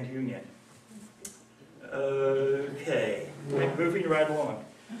as Grand Union. Okay, moving right along.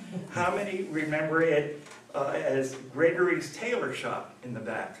 How many remember it as Gregory's Tailor Shop in the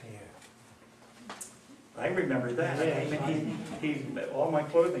back? I remember that. He all my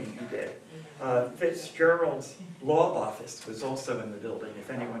clothing he did. Fitzgerald's Law Office was also in the building, if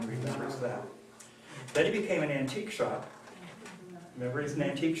anyone remembers that. Then it became an antique shop. Remember it as an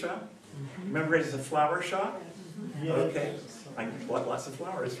antique shop? Remember it as a flower shop? Yeah. Okay. I bought lots of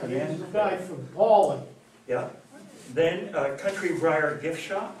flowers from There's him. a guy from Pauling. Yeah. Then Country Briar Gift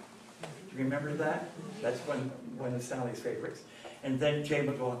Shop. Do you remember that? That's one of Sally's favorites. And then Jay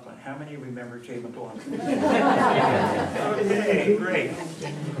McLaughlin. How many remember Jay McLaughlin? Okay, great.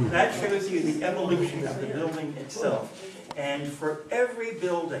 That shows you the evolution of the building itself. And for every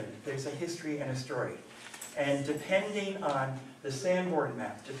building, there's a history and a story. And depending on the Sanborn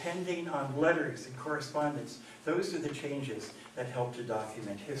map, depending on letters and correspondence, those are the changes that help to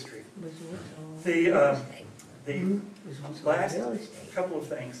document history. The last couple of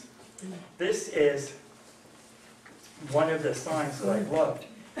things. This is one of the signs that I loved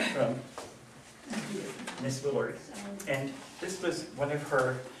from Miss Willard. And this was one of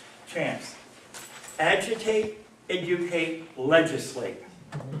her chants. Agitate, educate, legislate.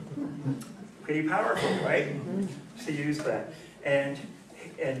 Pretty powerful, right? She used that. And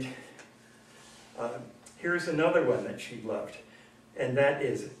here's another one that she loved. And that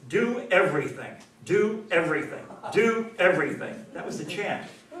is, do everything, do everything, do everything. That was the chant.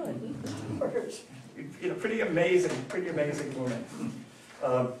 You know, pretty amazing woman.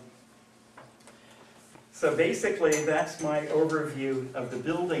 So basically, that's my overview of the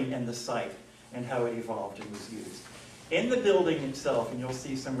building and the site and how it evolved and was used. In the building itself, and you'll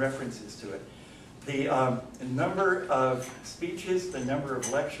see some references to it, the number of speeches, the number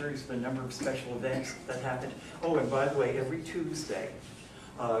of lectures, the number of special events that happened. Oh, and by the way, every Tuesday,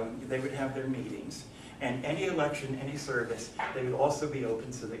 they would have their meetings. And any election, any service, they would also be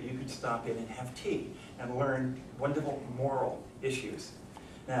open so that you could stop in and have tea and learn wonderful moral issues.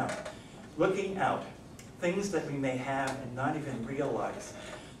 Now, looking out, things that we may have and not even realize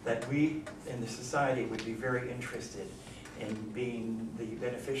that we in the society would be very interested in being the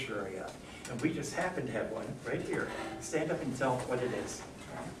beneficiary of. And we just happen to have one right here. Stand up and tell what it is.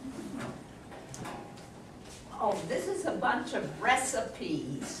 Oh, this is a bunch of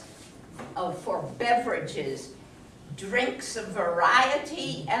recipes for beverages, drinks of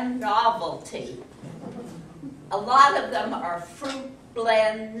variety and novelty. A lot of them are fruit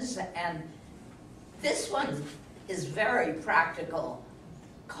blends, and this one is very practical.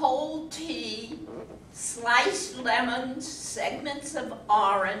 Cold tea, sliced lemons, segments of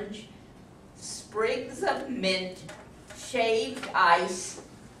orange, sprigs of mint, shaved ice,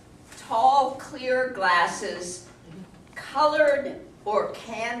 tall clear glasses, colored or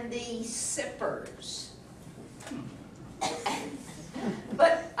candy sippers.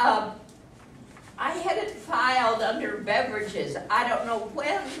 But I had it filed under beverages. I don't know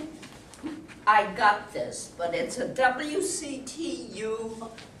when I got this, but it's a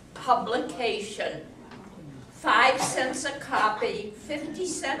WCTU publication. 5 cents a copy, 50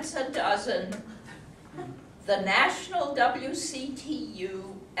 cents a dozen. The National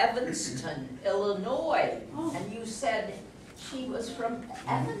WCTU, Evanston, Illinois. And you said she was from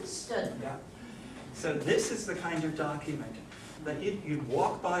Evanston. Yeah. So this is the kind of document that you'd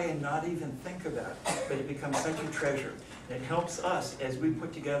walk by and not even think about, but it becomes such a treasure. And it helps us as we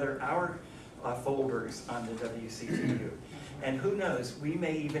put together our folders on the WCTU. And who knows, we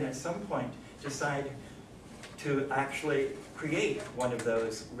may even at some point decide to actually create one of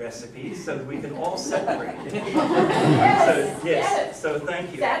those recipes so that we can all celebrate it. Yes. So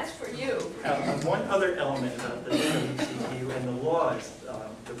thank you. That's for you. One other element of the WCTU and the laws,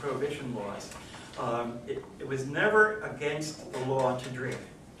 the prohibition laws, it was never against the law to drink.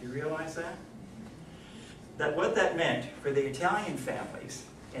 Do you realize that? That what that meant for the Italian families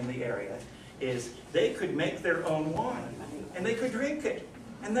in the area is they could make their own wine and they could drink it,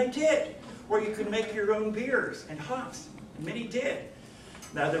 and they did. Or you could make your own beers and hops. Many did.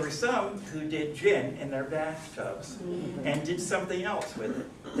 Now there were some who did gin in their bathtubs and did something else with it.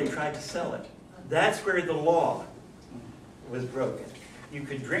 They tried to sell it. That's where the law was broken. You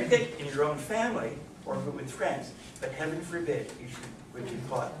could drink it in your own family or with friends, but heaven forbid you would be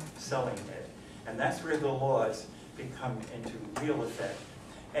caught selling it. And that's where the laws become into real effect.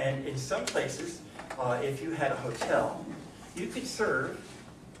 And in some places, if you had a hotel, you could serve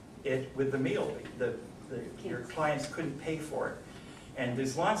it with the meal. Your clients couldn't pay for it. And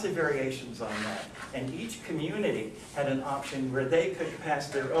there's lots of variations on that. And each community had an option where they could pass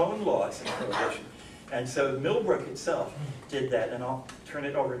their own laws of prohibition. And so Millbrook itself did that, and I'll turn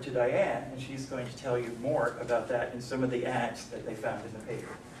it over to Dianne, and she's going to tell you more about that and some of the ads that they found in the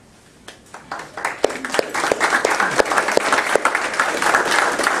paper.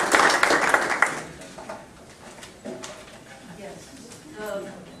 Yes.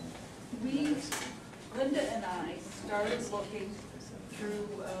 Linda and I started looking through,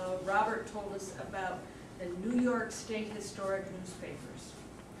 Robert told us about the New York State Historic Newspapers.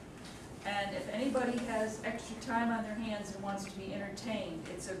 And if anybody has extra time on their hands and wants to be entertained,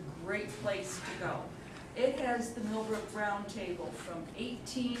 it's a great place to go. It has the Millbrook Round Table from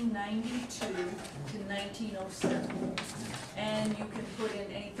 1892 to 1907. And you can put in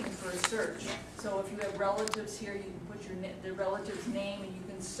anything for a search. So if you have relatives here, you can put the relative's name and you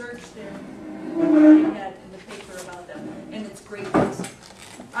can search their, what they had in the paper about them. And it's great.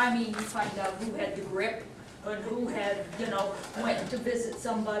 I mean, you find out who had the grip, and who had, went to visit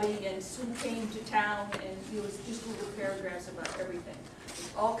somebody, and who came to town, and it was just little paragraphs about everything.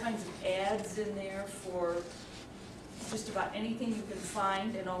 There's all kinds of ads in there for just about anything you can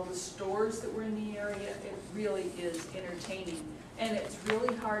find, and all the stores that were in the area. It really is entertaining. And it's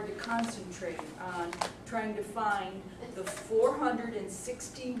really hard to concentrate on trying to find the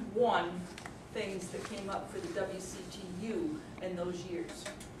 461 things that came up for the WCTU in those years.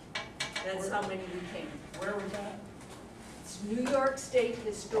 That's how many we came. Where was that? It's New York State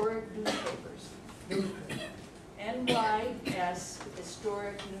Historic Newspapers. NYS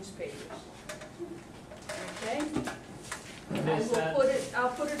Historic Newspapers. Okay? I'll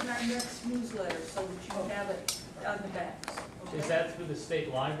put it in our next newsletter so that you have it on the backs. Okay? Is that through the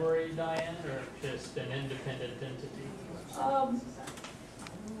state library, Diane, or just an independent entity?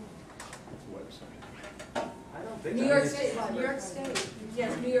 I don't think New York State,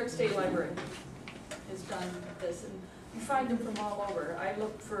 yes, New York State Library has done this, and you find them from all over. I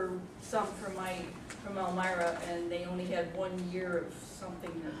looked for some from Elmira, and they only had 1 year of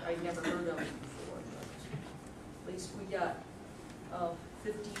something that I'd never heard of before. At least we got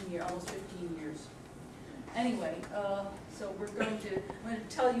 15 years, almost 15 years. Anyway, so I'm going to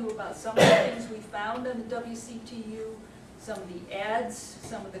tell you about some of the things we found on the WCTU, some of the ads,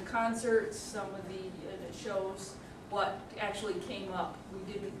 some of the concerts, some of the it shows what actually came up. We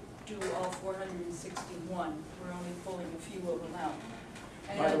didn't do all 461. We're only pulling a few of them out.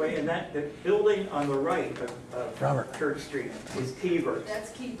 By the way, and the building on the right of Church Street is Keever's.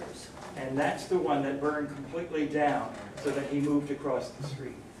 That's Keever's. And that's the one that burned completely down so that he moved across the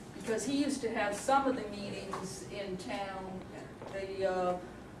street. Because he used to have some of the meetings in town.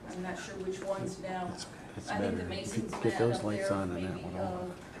 I'm not sure which ones now. I think the Masons met up there, maybe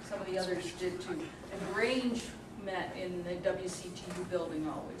some of the others did too. And Grange met in the WCTU building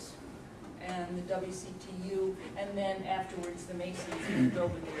always. And the WCTU, and then afterwards the Masons moved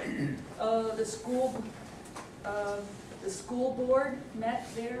over there. The school board met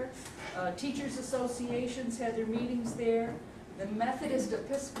there. Teachers associations had their meetings there. The Methodist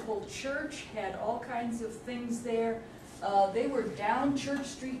Episcopal Church had all kinds of things there. They were down Church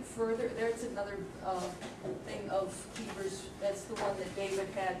Street further. There's another thing of Keever's. That's the one that David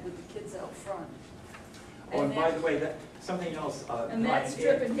had with the kids out front. Oh, and by the way, something else. And that's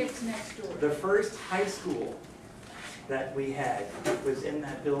Tripp and Hicks next door. The first high school that we had was in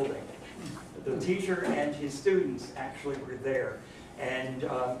that building. The teacher and his students actually were there, and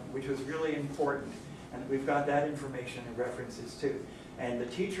which was really important. And we've got that information and references too. And the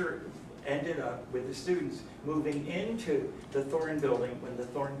teacher ended up with the students moving into the Thorne building when the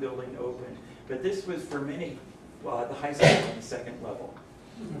Thorne building opened. But this was for many, the high school on the second level.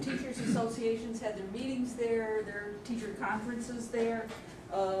 The teachers associations had their meetings there, their teacher conferences there.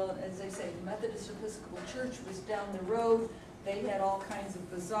 As I say, the Methodist Episcopal Church was down the road. They had all kinds of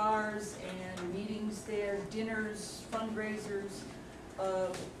bazaars and meetings there, dinners, fundraisers.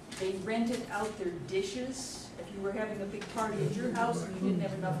 They rented out their dishes. If you were having a big party at your house and you didn't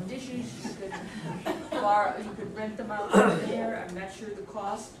have enough dishes, you could rent them out there. I'm not sure the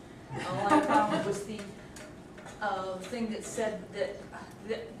cost. All I found was the thing that said that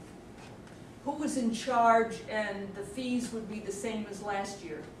who was in charge and the fees would be the same as last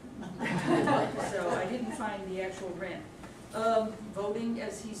year. So I didn't find the actual rent. Voting,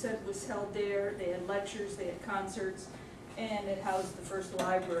 as he said, was held there. They had lectures, they had concerts, and it housed the first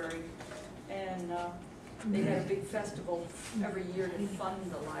library. And they had a big festival every year to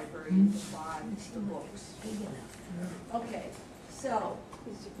fund the library, to buy the books. Okay, so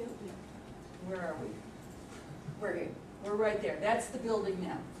where are we? We're right there. That's the building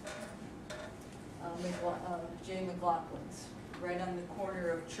now. J. McLaughlin's, right on the corner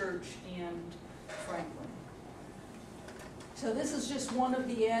of Church and Franklin. So this is just one of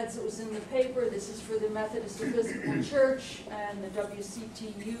the ads that was in the paper. This is for the Methodist Episcopal Church, and the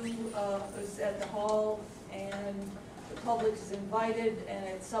WCTU was at the hall, and the public is invited,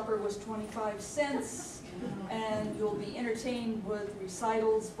 and supper was 25 cents, and you'll be entertained with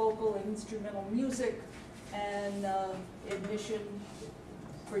recitals, vocal and instrumental music, and admission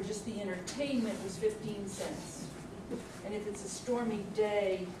for just the entertainment was 15 cents. And if it's a stormy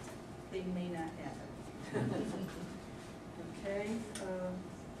day, they may not have it. Okay,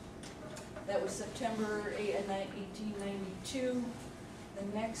 that was September 1892. The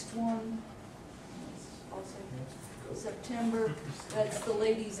next one, also September. That's the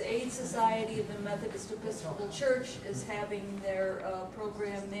Ladies Aid Society of the Methodist Episcopal Church is having their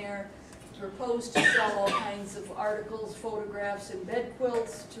program there. Proposed to sell all kinds of articles, photographs, and bed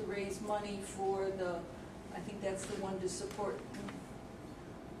quilts to raise money for the, I think that's the one to support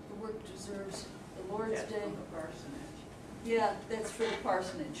the work deserves the Lord's Day. Yeah, that's for the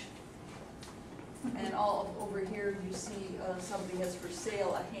parsonage. And all over here you see somebody has for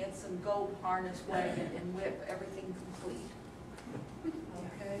sale a handsome goat, harness, wagon, and whip, everything complete.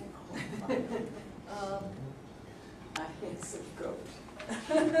 Okay. A handsome goat.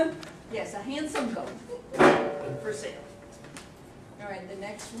 Yes, a handsome goat for sale. All right, the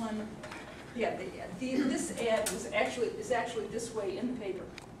next one. Yeah, this ad is actually this way in the paper.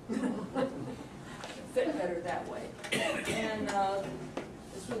 Fit better that way. And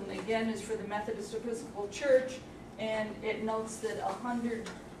this one again is for the Methodist Episcopal Church, and it notes that $100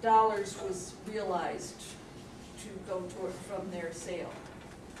 was realized to go toward from their sale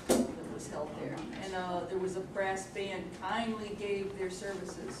that was held there. And there was a brass band kindly gave their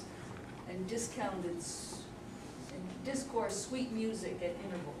services and discounted and discourse sweet music at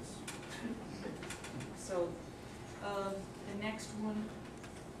intervals. So the next one.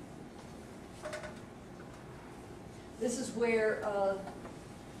 This is where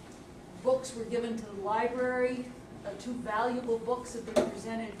books were given to the library. 2 valuable books have been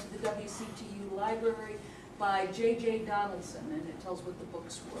presented to the WCTU library by J.J. Donaldson, and it tells what the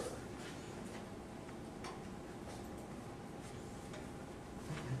books were.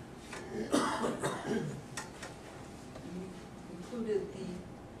 Included the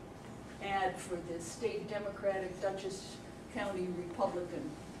ad for the state Democratic Dutchess County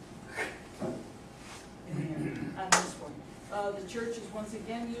Republican in there, on this one. The church is once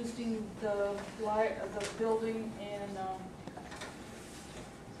again using the building, and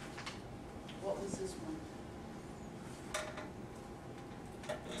what was this one?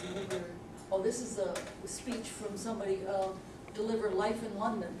 Oh, this is a speech from somebody, Deliver Life in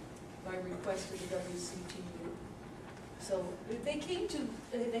London by request of the WCTU. So they came to,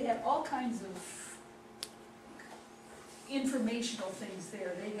 they had all kinds of informational things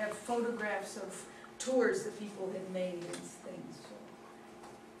there. They have photographs of tours that people had made and things. So.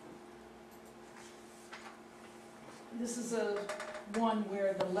 This is one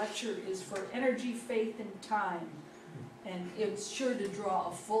where the lecture is for energy, faith, and time. And it's sure to draw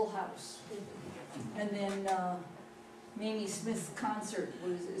a full house. And then Mamie Smith's concert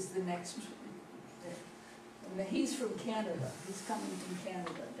is the next. And he's from Canada. He's coming from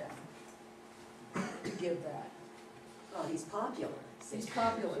Canada down to give that. Well, he's popular. He's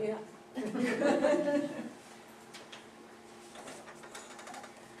popular. Yeah.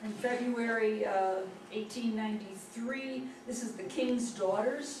 In February 1893, this is the King's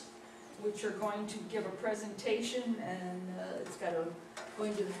Daughters, which are going to give a presentation, and it's got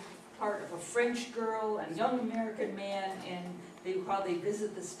going to be part of a French girl and a young American man, and how they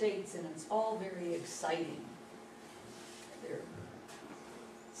visit the States, and it's all very exciting. Their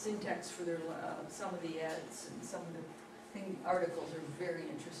syntax for their some of the ads and some of the articles are very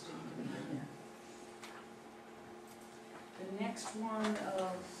interesting to me in there. The next one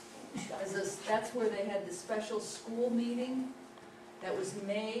that's where they had the special school meeting. That was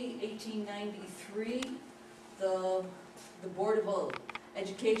May 1893. The Board of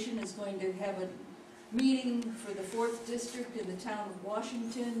Education is going to have a meeting for the 4th District in the town of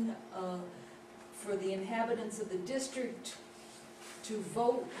Washington for the inhabitants of the district to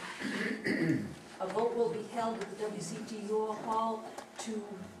vote. A vote will be held at the WCTU Hall to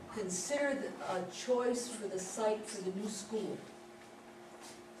consider a choice for the site for the new school.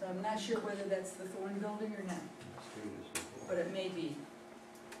 So I'm not sure whether that's the Thorne Building or not, but it may be.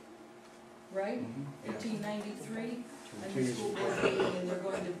 Right? 1893, and the school board meeting, and they're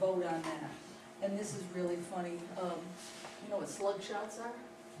going to vote on that. And this is really funny. You know what slug shots are?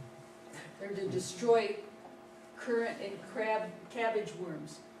 They're to destroy currant and cabbage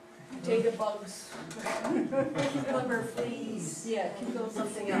worms. Potato bugs, Cucumber fleas. yeah,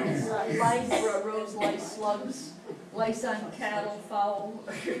 Something else. lice, rose lice, slugs, lice on cattle, fowl.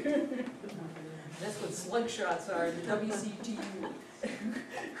 That's what slug shots are. The WCTU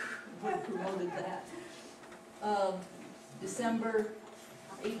promoted that. December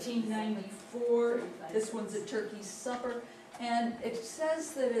 1894. This one's a turkey supper, and it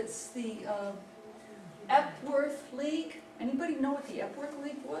says that it's the Epworth League. Anybody know what the Epworth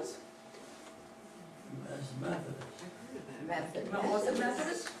League was? That's Methodist. No, was it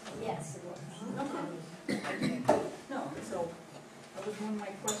Methodist? Yes, it was. Okay. No, so that was one of my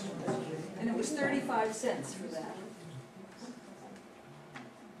questions. And it was 35 cents for that.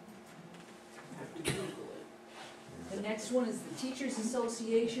 I have to Google next one is the Teachers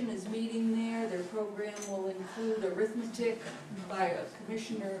Association is meeting there. Their program will include arithmetic by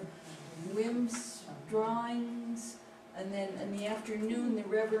Commissioner Wim's drawings. And then in the afternoon, the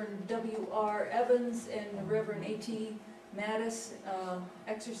Reverend W.R. Evans and the Reverend A.T. Mattis,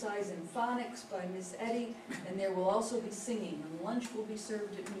 exercise in phonics by Miss Eddy. And there will also be singing, and lunch will be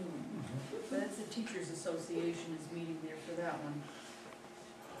served at noon. That's the Teachers Association is meeting there for that one.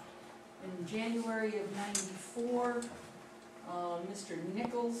 In January of '94, Mr.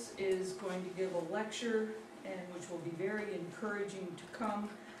 Nichols is going to give a lecture, and which will be very encouraging to come,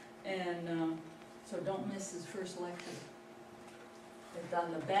 and so don't miss his first lecture. It's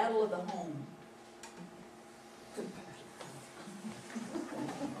on the Battle of the Home.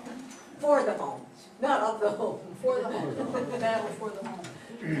 For the home, not of the home. For the home, the battle for the home.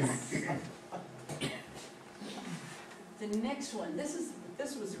 The next one,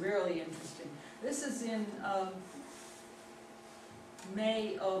 this was really interesting. This is in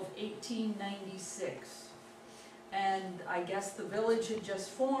May of 1896. And I guess the village had just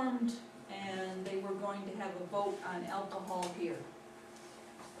formed and they were going to have a vote on alcohol here.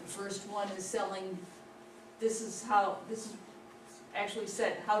 The first one is selling, this is actually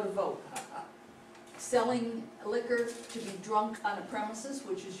said how to vote. Selling liquor to be drunk on a premises,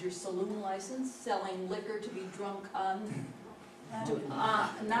 which is your saloon license. Selling liquor to be drunk on,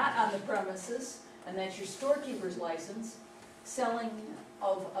 not on the premises, and that's your storekeeper's license. Selling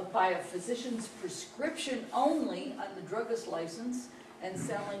by a physician's prescription only on the druggist license, and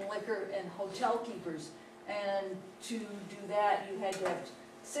selling liquor in hotel keepers. And to do that, you had to have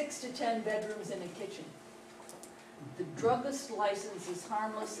 6 to 10 bedrooms and a kitchen. The druggist license is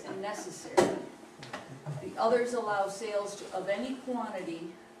harmless and necessary. The others allow sales of any quantity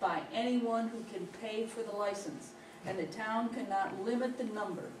by anyone who can pay for the license, and the town cannot limit the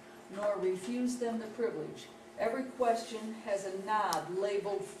number, nor refuse them the privilege. Every question has a knob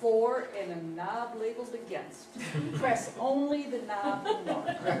labeled for and a knob labeled against. Press only the knob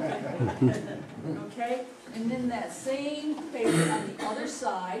one. Okay? And then that same paper on the other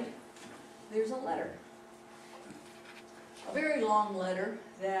side, there's a letter. A very long letter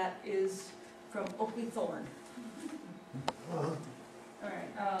that is from Oakley Thorne. All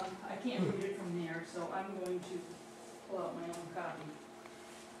right, I can't read it from there, so I'm going to pull out my own copy.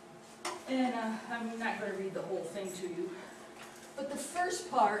 And I'm not going to read the whole thing to you. But the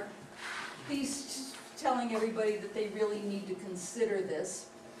first part, he's telling everybody that they really need to consider this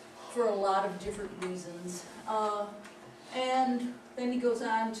for a lot of different reasons. And then he goes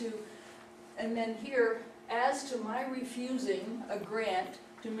on to, and then here, as to my refusing a grant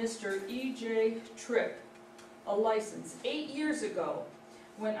to Mr. E.J. Tripp, a license, 8 years ago,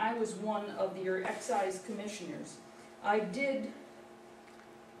 when I was one of your excise commissioners, I did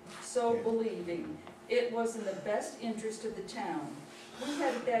so believing it was in the best interest of the town. We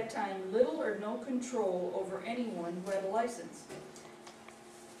had at that time little or no control over anyone who had a license,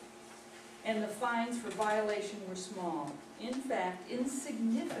 and the fines for violation were small, in fact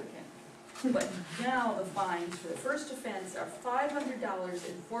insignificant. But now the fines for the first offense are $500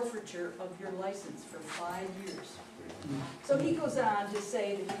 and forfeiture of your license for 5 years. So he goes on to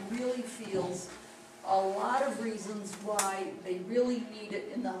say that he really feels a lot of reasons why they really need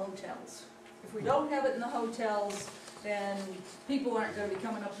it in the hotels. If we don't have it in the hotels, then people aren't going to be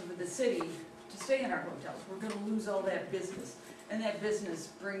coming up to the city to stay in our hotels. We're going to lose all that business. And that business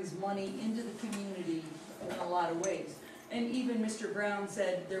brings money into the community in a lot of ways. And even Mr. Brown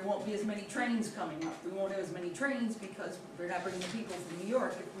said there won't be as many trains coming up. We won't have as many trains because we're not bringing the people from New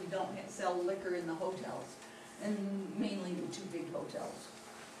York if we don't sell liquor in the hotels. And mainly the 2 big hotels.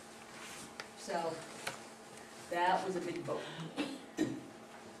 So that was a big vote.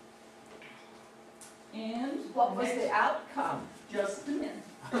 And What was the outcome? just a minute.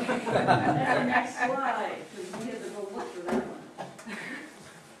 And the next slide, because we had to go look for that one.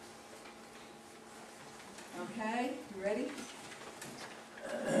 Okay, you ready?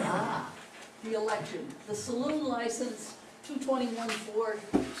 The election. The saloon license, 221 for,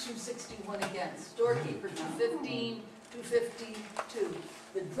 261 against. Storekeeper, 215, 252.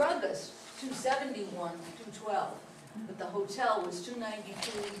 The druggist, 271, 212. But the hotel was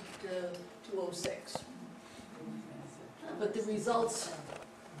 292 to 206. But the results,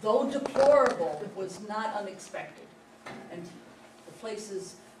 though deplorable, was not unexpected. And the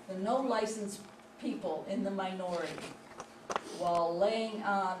places, the no license people in the minority, while laying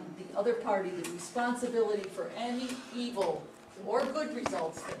on the other party the responsibility for any evil or good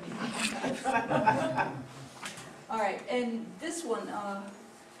results that we have. All right, and this one,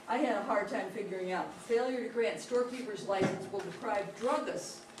 I had a hard time figuring out. Failure to grant storekeeper's license will deprive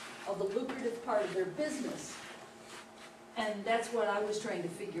druggists of the lucrative part of their business. And that's what I was trying to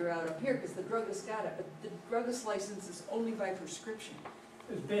figure out up here, because the druggist got it, but the druggist license is only by prescription.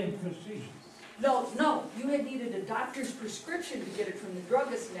 It's being facetious. No, you had needed a doctor's prescription to get it from the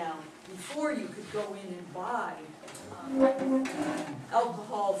druggist now, before you could go in and buy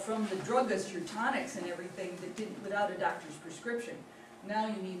alcohol from the druggist, your tonics and everything, that didn't, without a doctor's prescription. Now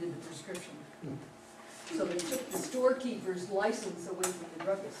you needed the prescription. So they took the storekeeper's license away from the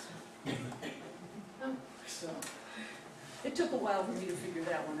druggist. So, it took a while for me to figure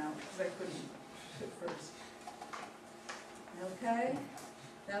that one out, because I couldn't at first. Okay,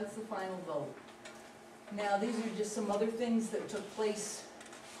 that's the final vote. Now, these are just some other things that took place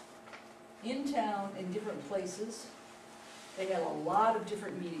in town in different places. They had a lot of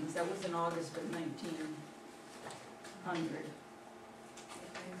different meetings. That was in August of 1900. And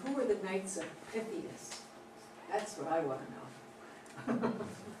who were the Knights of Pythias? That's what I want to know.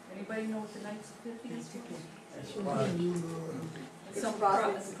 Anybody know what the Knights of Pythias were? That's right. Some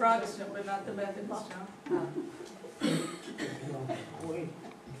Protestant, but not the Methodist, huh?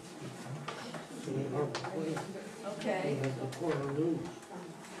 Okay.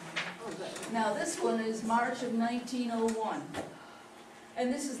 Now, this one is March of 1901.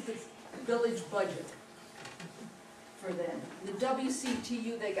 And this is the village budget for them. The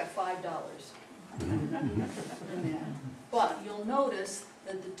WCTU, they got $5 in that. But you'll notice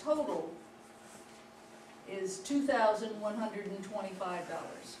that the total is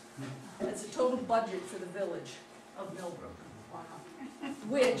 $2,125. That's the total budget for the village of Millbrook.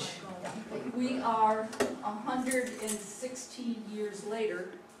 Which, we are 116 years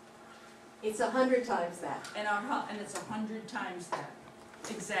later, It's 100 times that. and it's 100 times that,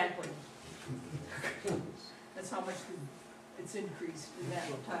 exactly. That's how much it's increased in that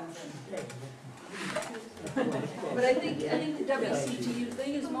time then. But I think the WCTU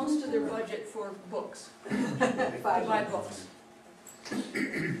thing is most of their budget for books. They buy books.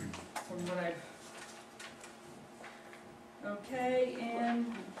 From what I've. Okay,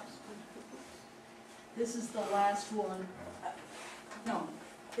 and this is the last one. No,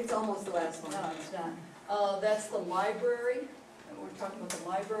 It's almost the last one. no, it's not. That's the library. We're talking about the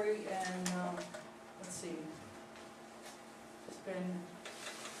library, and let's see. It's been.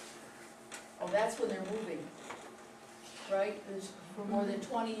 Oh, that's when they're moving, right? For more than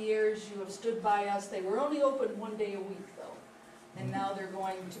 20 years, you have stood by us. They were only open one day a week, though. And now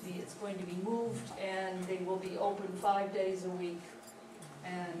it's going to be moved, and they will be open 5 days a week.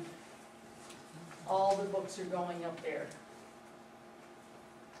 And all the books are going up there.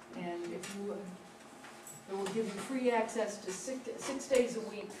 And it will give you free access to 6 days a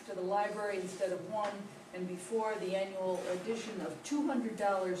week to the library instead of one, and before the annual addition of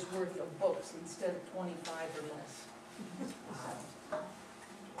 $200 worth of books instead of 25 or less.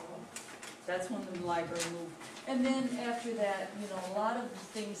 That's when the library moved. And then after that, a lot of the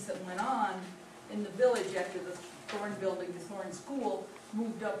things that went on in the village after the Thorne building, the Thorne School,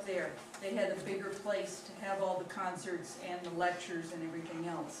 moved up there. They had a bigger place to have all the concerts and the lectures and everything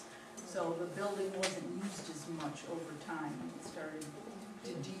else. So the building wasn't used as much over time. It started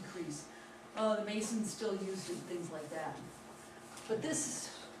to decrease. The Masons still used it, things like that. But this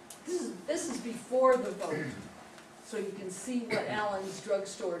is before the vote. So you can see what Allen's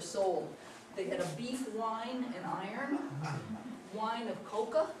drugstore sold. They had a beef wine and iron, wine of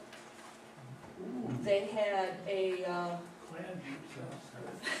coca. They had a,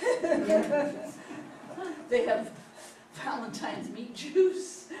 they have Valentine's meat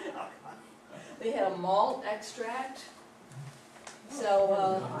juice. They had a malt extract.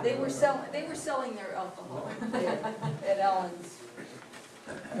 So they were selling their alcohol at Allen's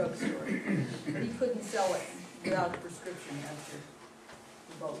drugstore. He couldn't sell it without a prescription after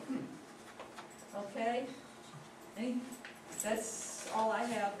the vote. Okay? That's all I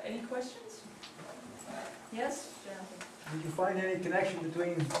have. Any questions? Yes, Jonathan? Did you find any connection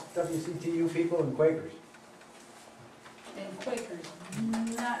between WCTU people and Quakers? And Quakers?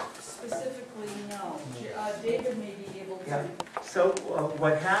 Not specifically, no. David may be able to. Yeah. So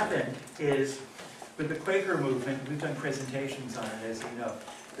what happened is, with the Quaker movement, we've done presentations on it, as you know.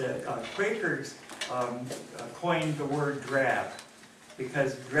 The Quakers coined the word drab,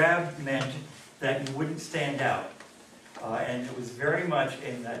 because drab meant that you wouldn't stand out. And it was very much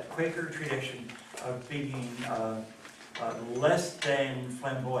in that Quaker tradition of being less than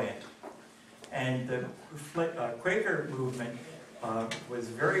flamboyant. And the Quaker movement was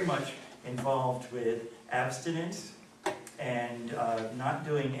very much involved with abstinence and not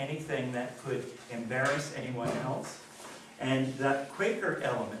doing anything that could embarrass anyone else. And that Quaker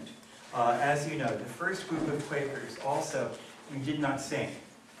element, as you know, the first group of Quakers also, we did not sing.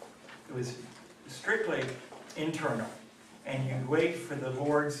 It was strictly internal. and you wait for the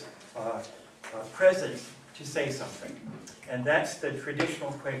Lord's presence to say something. And that's the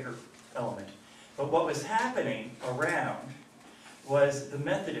traditional Quaker element. But what was happening around was the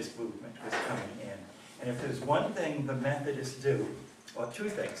Methodist movement was coming in. And if there's one thing the Methodists do, well, two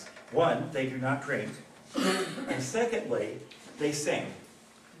things. One, they do not drink. And secondly, they sing.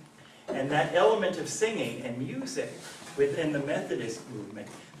 And that element of singing and music within the Methodist movement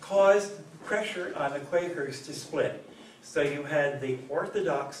caused pressure on the Quakers to split. So you had the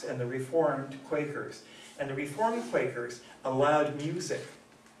Orthodox and the Reformed Quakers. And the Reformed Quakers allowed music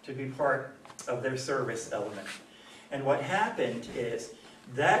to be part of their service element. And what happened is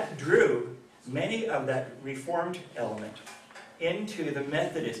that drew many of that Reformed element into the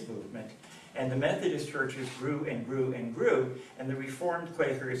Methodist movement. And the Methodist churches grew and grew and grew, and the Reformed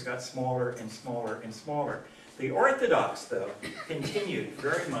Quakers got smaller and smaller and smaller. The Orthodox, though, continued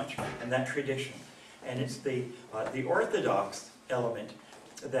very much in that tradition. And it's the Orthodox element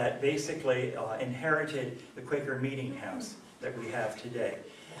that basically inherited the Quaker meeting house that we have today.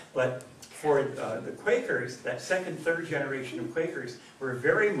 But for the Quakers, that second, third generation of Quakers were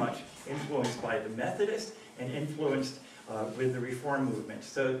very much influenced by the Methodists and influenced with the Reform movement.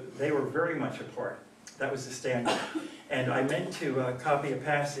 So they were very much apart. That was the standard. And I meant to copy a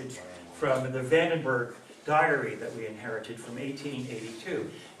passage from the Vandenberg diary that we inherited from 1882.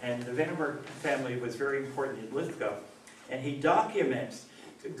 And the Vandenberg family was very important in Lithgow. And he documents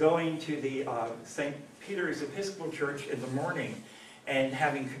going to the St. Peter's Episcopal Church in the morning and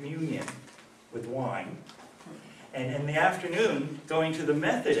having communion with wine. And in the afternoon, going to the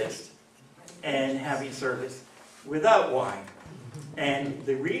Methodist and having service without wine. And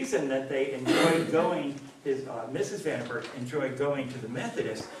the reason that they enjoyed going, Mrs. Vandenberg enjoyed going to the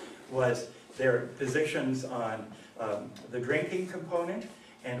Methodist was their positions on the drinking component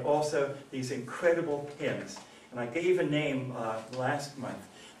and also these incredible hymns. And I gave a name last month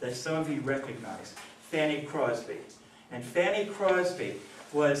that some of you recognize, Fanny Crosby. And Fanny Crosby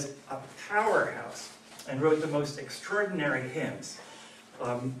was a powerhouse and wrote the most extraordinary hymns.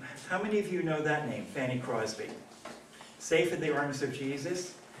 How many of you know that name, Fanny Crosby? Safe in the Arms of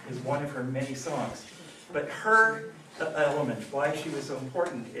Jesus is one of her many songs. But her element, why she was so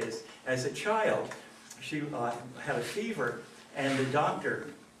important, is as a child, she had a fever, and the doctor,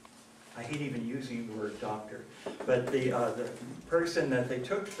 I hate even using the word doctor, but the person that they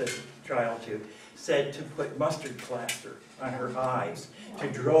took the child to said to put mustard plaster on her eyes to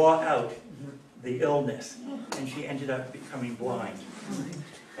draw out the illness, and she ended up becoming blind.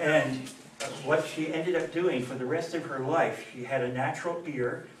 And what she ended up doing for the rest of her life, she had a natural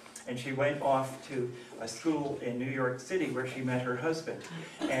ear, and she went off to a school in New York City where she met her husband.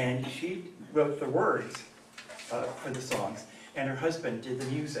 And she wrote the words for the songs, and her husband did the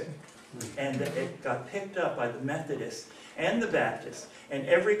music. And it got picked up by the Methodists and the Baptists and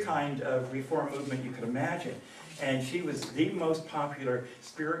every kind of reform movement you could imagine. And she was the most popular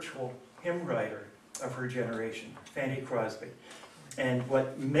spiritual hymn writer of her generation, Fanny Crosby. And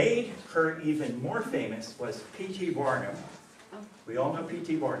what made her even more famous was P.T. Barnum. We all know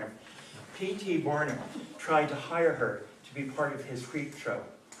P.T. Barnum. P.T. Barnum tried to hire her to be part of his freak show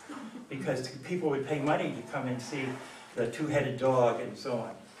because people would pay money to come and see the two-headed dog and so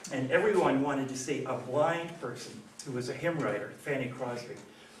on. And everyone wanted to see a blind person who was a hymn writer, Fanny Crosby.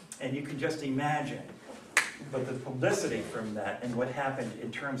 And you can just imagine but the publicity from that and what happened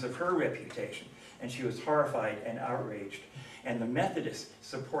in terms of her reputation. And she was horrified and outraged. And the Methodists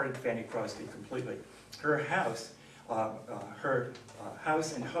supported Fanny Crosby completely. Her house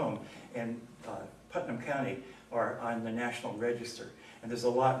and home in Putnam County are on the National Register. And there's a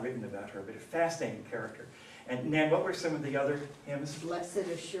lot written about her, but a fascinating character. And Nan, what were some of the other hymns? Blessed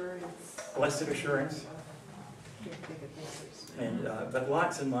Assurance. Blessed Assurance. And, but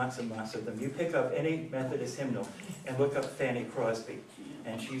lots and lots and lots of them. You pick up any Methodist hymnal and look up Fanny Crosby.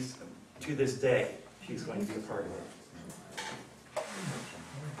 And she's, to this day, she's going to be a part of it.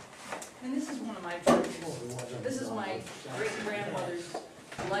 And this is one of my churches. This is my great-grandmother's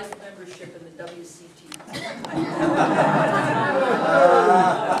life membership in the WCT.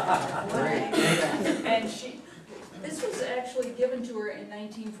 And this was actually given to her in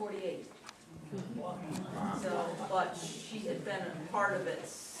 1948. So, but she had been a part of it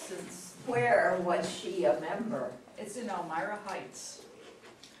since. Where was she a member? It's in Elmira Heights.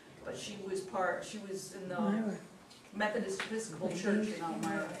 But she was in the Methodist Episcopal Church in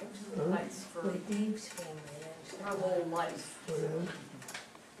Elmira Heights for her whole life.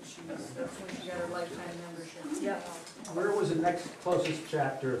 That's when she got her lifetime membership. Yeah. Where was the next closest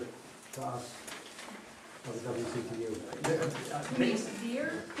chapter to us? of the WCTU.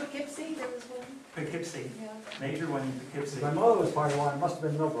 Deer? Poughkeepsie, there was one, Poughkeepsie, yeah. major one in Poughkeepsie. My mother was part of one, it must have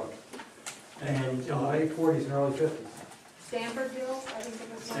been Millbrook, And in the late 40s and early 50s. Stanfordville, I think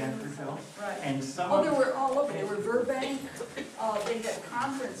it was one. Stanfordville. Right. And some. Oh, they were all over, they were Burbank, they had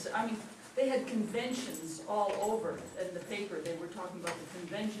conference, I mean, they had conventions all over in the paper, they were talking about the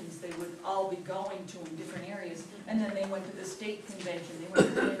conventions they would all be going to in different areas, and then they went to the state convention, they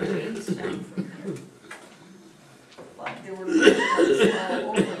went to Jamestown from here. But there were conventions all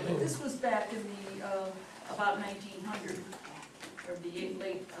over, but this was back in the, about 1900, or the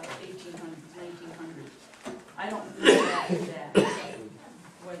late 1800s, 1900. I don't know that,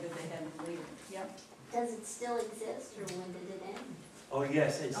 whether they had it later, yep. Does it still exist, or when did it end? Oh,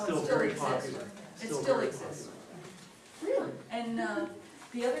 yes, it's Oh, it still still very exists. popular. It still very exists. popular. Really? And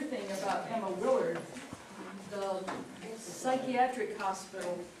the other thing about Emma Willard, the psychiatric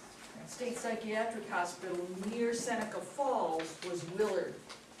hospital, state psychiatric hospital near Seneca Falls was Willard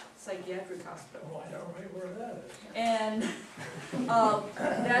Psychiatric Hospital. Oh, I don't remember where that is. And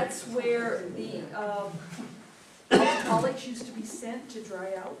that's where the alcoholics used to be sent to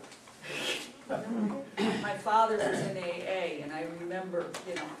dry out. My father was in AA, and I remember,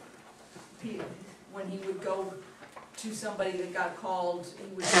 you know, when he would go to somebody that got called, he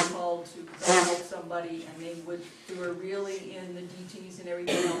would be called to go help somebody, and they were really in the DTs and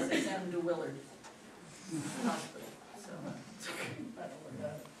everything else, they sent him to Willard Hospital, so.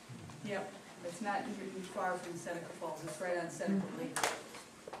 Yep, it's not even far from Seneca Falls, it's right on Seneca Lake.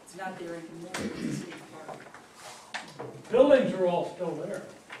 It's not there anymore, it's a state park. Buildings are all still there.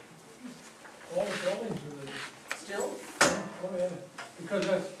 All the buildings are there. Still? Oh, yeah, because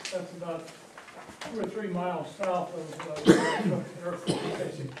that's about 2 or 3 miles south of Air Force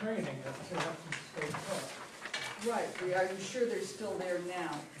basic training at Temperance State Park. Right, are you sure they're still there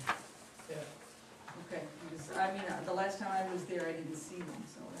now? Yeah. Okay, because, I mean, the last time I was there, I didn't see them,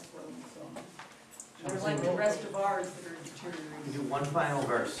 so that's what I'm saying. They're like the rest of ours that are We deteriorating. do one final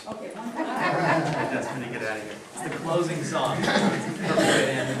verse. Okay, one That's when you get out of here. It's the closing song. Perfect way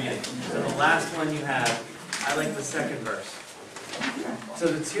to end the meeting. So the last one you have, I like the second verse. So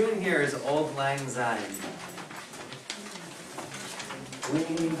the tune here is Auld Lang Syne. We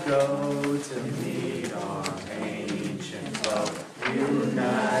go to meet our ancient foe,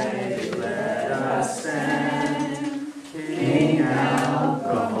 united let us stand. King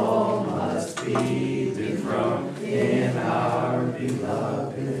alcohol must be dethroned in our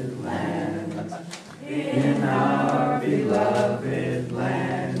beloved land. In our beloved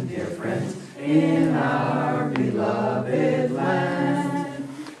land, dear friends, in our beloved land.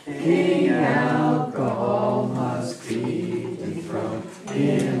 King alcohol must be dethroned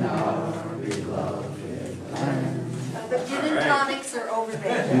in our beloved land. The gin and tonics are over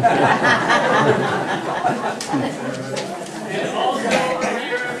there. And also,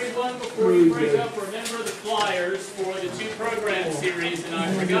 here everyone, before you break up, remember the flyers for the 2 program series, and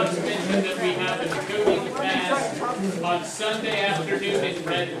I forgot to mention that we have a coding class on Sunday afternoon in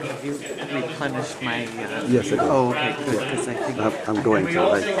Redwood. Replenished my, Yes, oh, okay, good, because I think. I'm going to.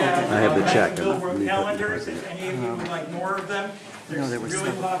 I have the check. Millbrook calendars, if any of you would like more of them, they're No, there was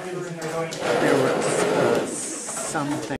really some- popular and they're going. There was something.